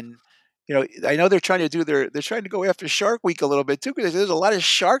find it, and I know they're trying to go after Shark Week a little bit too, because there's a lot of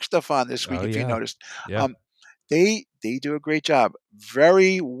shark stuff on this week. If you noticed, yeah. They do a great job.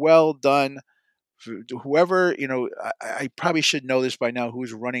 Very well done. Whoever I probably should know this by now,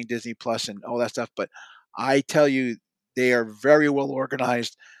 who's running Disney Plus and all that stuff, but I tell you, they are very well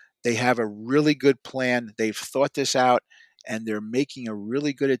organized. They have a really good plan. They've thought this out, and they're making a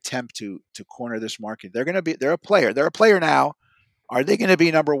really good attempt to corner this market. They're a player. They're a player now. Are they going to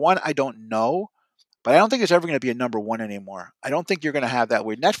be number one? I don't know, but I don't think it's ever going to be a number one anymore. I don't think you're going to have that.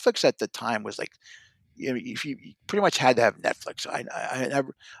 Where Netflix at the time was like, if you pretty much had to have Netflix. I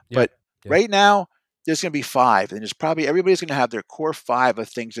never, but right now there's going to be 5, and there's probably everybody's going to have their core 5 of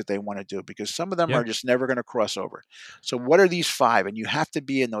things that they want to do, because some of them are just never going to cross over. So what are these 5? And you have to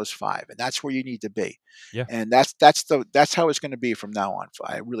be in those 5, and that's where you need to be. Yeah. And that's how it's going to be from now on.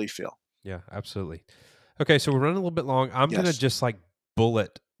 I really feel. Yeah, absolutely. Okay, so we're running a little bit long. I'm going to just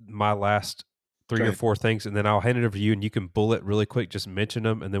bullet my last 3 or 4 things, and then I'll hand it over to you, and you can bullet really quick, just mention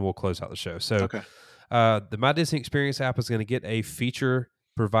them, and then we'll close out the show. So the My Disney Experience app is going to get a feature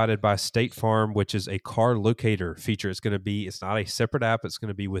provided by State Farm, which is a car locator feature. It's not a separate app. It's going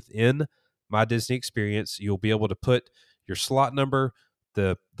to be within My Disney Experience. You'll be able to put your slot number,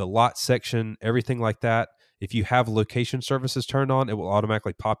 the lot section, everything like that. If you have location services turned on, it will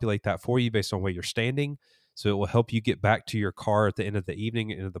automatically populate that for you based on where you're standing. So it will help you get back to your car at the end of the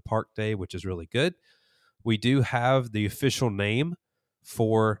evening, end of the park day, which is really good. We do have the official name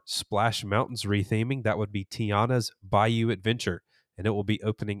for Splash Mountain's retheming. That would be Tiana's Bayou Adventure, and it will be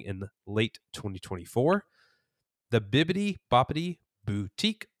opening in late 2024. The Bibbidi Boppidi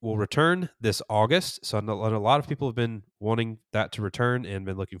Boutique will return this August. So I know a lot of people have been wanting that to return and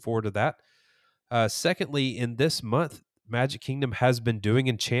been looking forward to that. Secondly, in this month, Magic Kingdom has been doing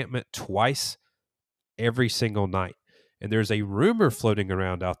enchantment twice every single night. And there's a rumor floating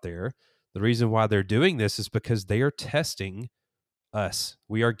around out there. The reason why they're doing this is because they are testing us.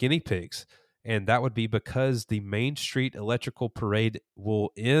 We are guinea pigs. And that would be because the Main Street Electrical Parade will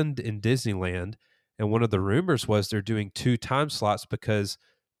end in Disneyland. And one of the rumors was they're doing 2 time slots because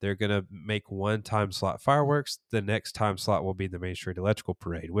they're going to make 1 time slot fireworks. The next time slot will be the Main Street Electrical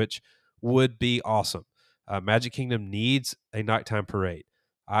Parade, which would be awesome. Magic Kingdom needs a nighttime parade.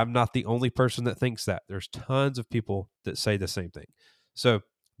 I'm not the only person that thinks that. There's tons of people that say the same thing. So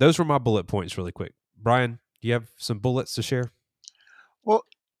those were my bullet points really quick. Brian, do you have some bullets to share? Well,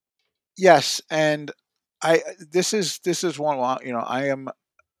 Yes, and this is one. I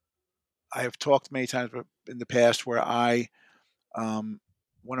have talked many times in the past where um,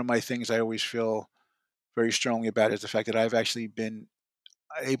 one of my things I always feel very strongly about is the fact that I've actually been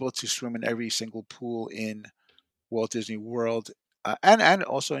able to swim in every single pool in Walt Disney World, and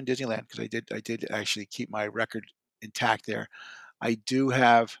also in Disneyland, because I did actually keep my record intact there. I do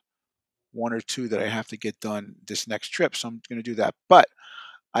have one or two that I have to get done this next trip, so I'm going to do that. But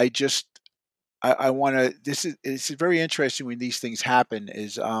I just I want to. This is it's very interesting when these things happen.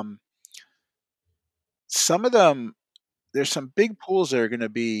 Is some of them there's some big pools that are going to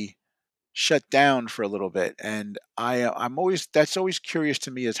be shut down for a little bit, and I'm always that's always curious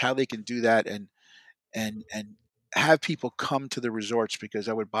to me is how they can do that and have people come to the resorts because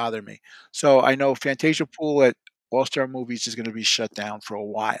that would bother me. So I know Fantasia Pool at All Star Movies is going to be shut down for a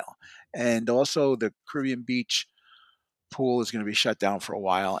while, and also the Caribbean Beach Pool is going to be shut down for a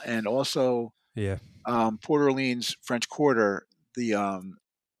while, and also Yeah. Port Orleans French Quarter, the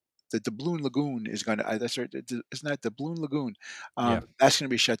the Doubloon Lagoon is going to. That's right. Isn't that the Doubloon Lagoon? Yeah. That's going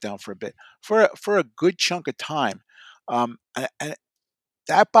to be shut down for a bit for a good chunk of time. And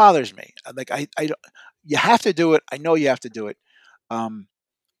that bothers me. Like I don't, you have to do it. I know you have to do it. Um,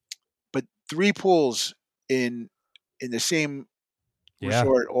 but three pools in in the same Yeah.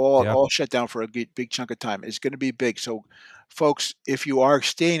 resort Yeah. all shut down for a big chunk of time is going to be big. So, folks, if you are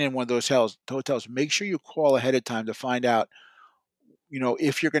staying in one of those hotels, make sure you call ahead of time to find out.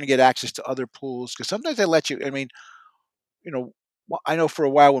 If you're going to get access to other pools, because sometimes they let you. I mean, you know, I know for a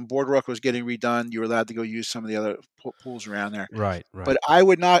while when Boardwalk was getting redone, you were allowed to go use some of the other pools around there. Right. But Right. I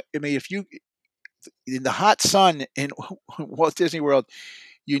would not. I mean, if you in the hot sun in Walt Disney World,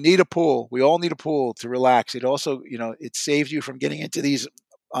 you need a pool. We all need a pool to relax. It also, it saves you from getting into these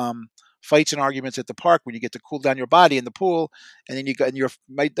um, fights and arguments at the park when you get to cool down your body in the pool, and then you're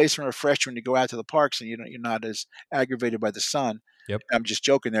nice and refreshed when you go out to the parks, and you're not as aggravated by the sun. Yep. I'm just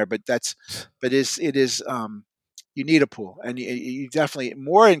joking there, but it is you need a pool, and you definitely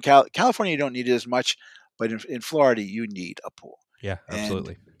more in California. You don't need it as much, but in Florida you need a pool. Yeah. And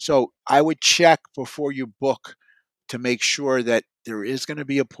Absolutely. so I would check before you book to make sure that there is going to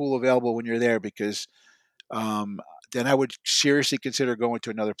be a pool available when you're there, because um, then I would seriously consider going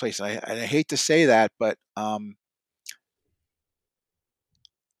to another place. And I hate to say that, but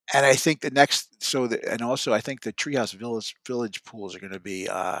and I think and also I think the Treehouse Village pools are going to be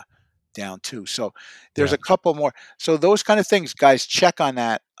down too. So there's Yeah. a couple more. So those kind of things, guys, check on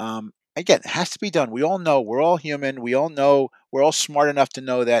that. Again, it has to be done. We all know we're all human. We all know we're all smart enough to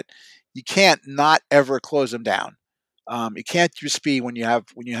know that you can't not ever close them down. You can't just be when you have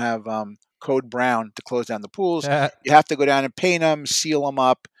code brown to close down the pools. You have to go down and paint them, seal them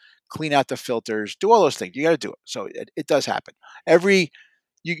up, clean out the filters, do all those things. You got to do it. So it does happen. Every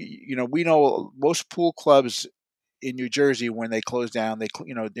we know most pool clubs in New Jersey, when they close down,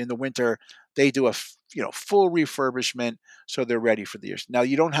 in the winter they do a full refurbishment so they're ready for the year. Now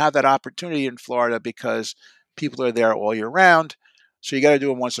you don't have that opportunity in Florida because people are there all year round, so you got to do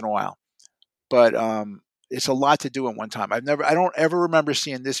them once in a while. But it's a lot to do at one time. I don't ever remember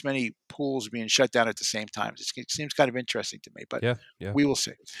seeing this many pools being shut down at the same time. It seems kind of interesting to me, but Yeah. Yeah. we will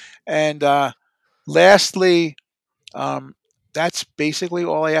see. And lastly, um, that's basically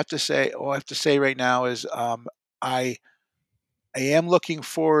all I have to say. All I have to say right now is I I am looking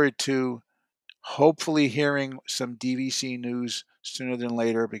forward to hopefully hearing some DVC news sooner than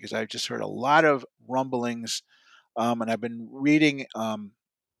later, because I've just heard a lot of rumblings, and I've been reading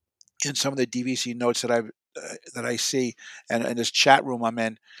in some of the DVC notes that I see, and this chat room I'm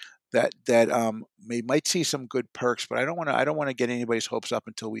in, that we might see some good perks, but I don't want to get anybody's hopes up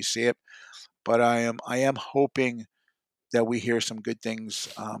until we see it. But I am hoping that we hear some good things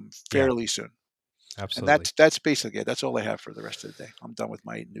Yeah. fairly soon. And Absolutely. that's basically it. That's all I have for the rest of the day. I'm done with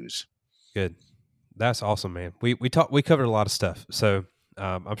my news. Good. That's awesome, man. We covered a lot of stuff, so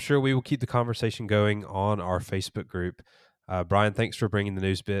I'm sure we will keep the conversation going on our Facebook group. Brian, thanks for bringing the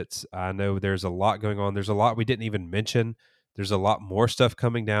news bits. I know there's a lot going on. There's a lot we didn't even mention. There's a lot more stuff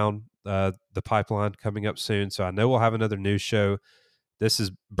coming down the pipeline coming up soon. So I know we'll have another news show. This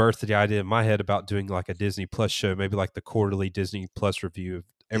has birthed the idea in my head about doing like a Disney Plus show, maybe like the quarterly Disney Plus review of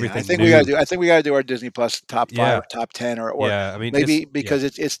Yeah, everything I think new. we got to do. I think we got to do our Disney Plus top 5 Yeah. or top 10, or Yeah. I mean, maybe yeah. because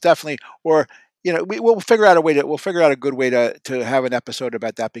it's definitely, or we'll figure out a good way to have an episode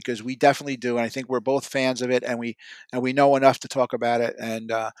about that, because we definitely do, and I think we're both fans of it, and we know enough to talk about it,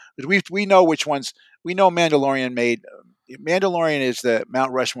 and 'cause we know which ones. We know Mandalorian is the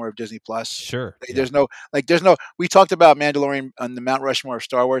Mount Rushmore of Disney Plus. Sure. Yeah. There's no. We talked about Mandalorian on the Mount Rushmore of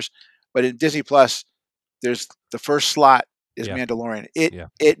Star Wars, but in Disney Plus, there's the first slot is Yeah. Mandalorian. Yeah.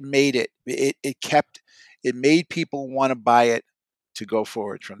 It made it. It made people want to buy it to go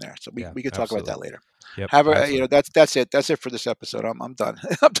forward from there. So we could talk about that absolutely. later. Yep, Have a absolutely. that's it. That's it for this episode. I'm done.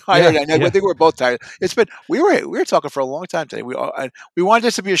 I'm tired. I think we're both tired. It's been we were talking for a long time today. We wanted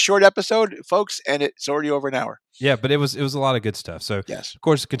this to be a short episode, folks, and it's already over an hour. Yeah, but it was a lot of good stuff. So Yes. of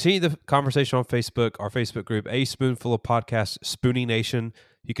course, continue the conversation on Facebook, our Facebook group, A Spoonful of Podcast, Spoonie Nation.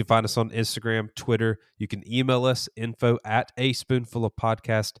 You can find us on Instagram, Twitter. You can email us,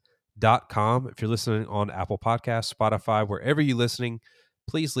 info@aspoonfulofpodcast.com. If you're listening on Apple Podcasts, Spotify, wherever you're listening,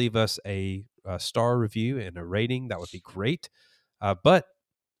 please leave us a star review and a rating. That would be great. But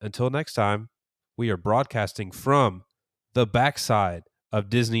until next time, we are broadcasting from the backside of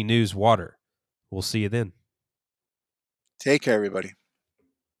Disney News Water. We'll see you then. Take care, everybody.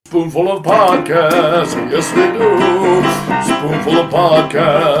 Spoonful of Podcasts, yes we do. Spoonful of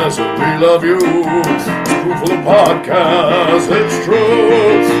Podcasts, we love you. Spoonful of Podcasts, it's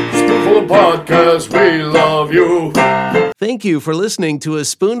true. Spoonful of Podcasts, we love you. Thank you for listening to A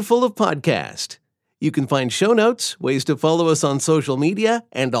Spoonful of Podcast. You can find show notes, ways to follow us on social media,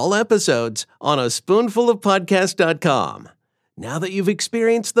 and all episodes on aspoonfulofpodcast.com. Now that you've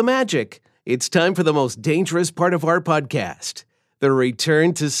experienced the magic, it's time for the most dangerous part of our podcast, the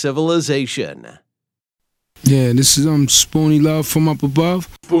return to civilization. Yeah, this is Spoony Love from up above.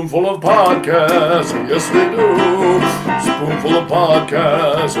 Spoonful of Podcasts, yes we do. Spoonful of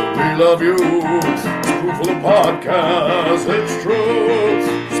Podcasts, we love you. Spoonful of Podcasts, it's true.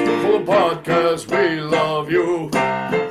 Spoonful of Podcasts, we love you.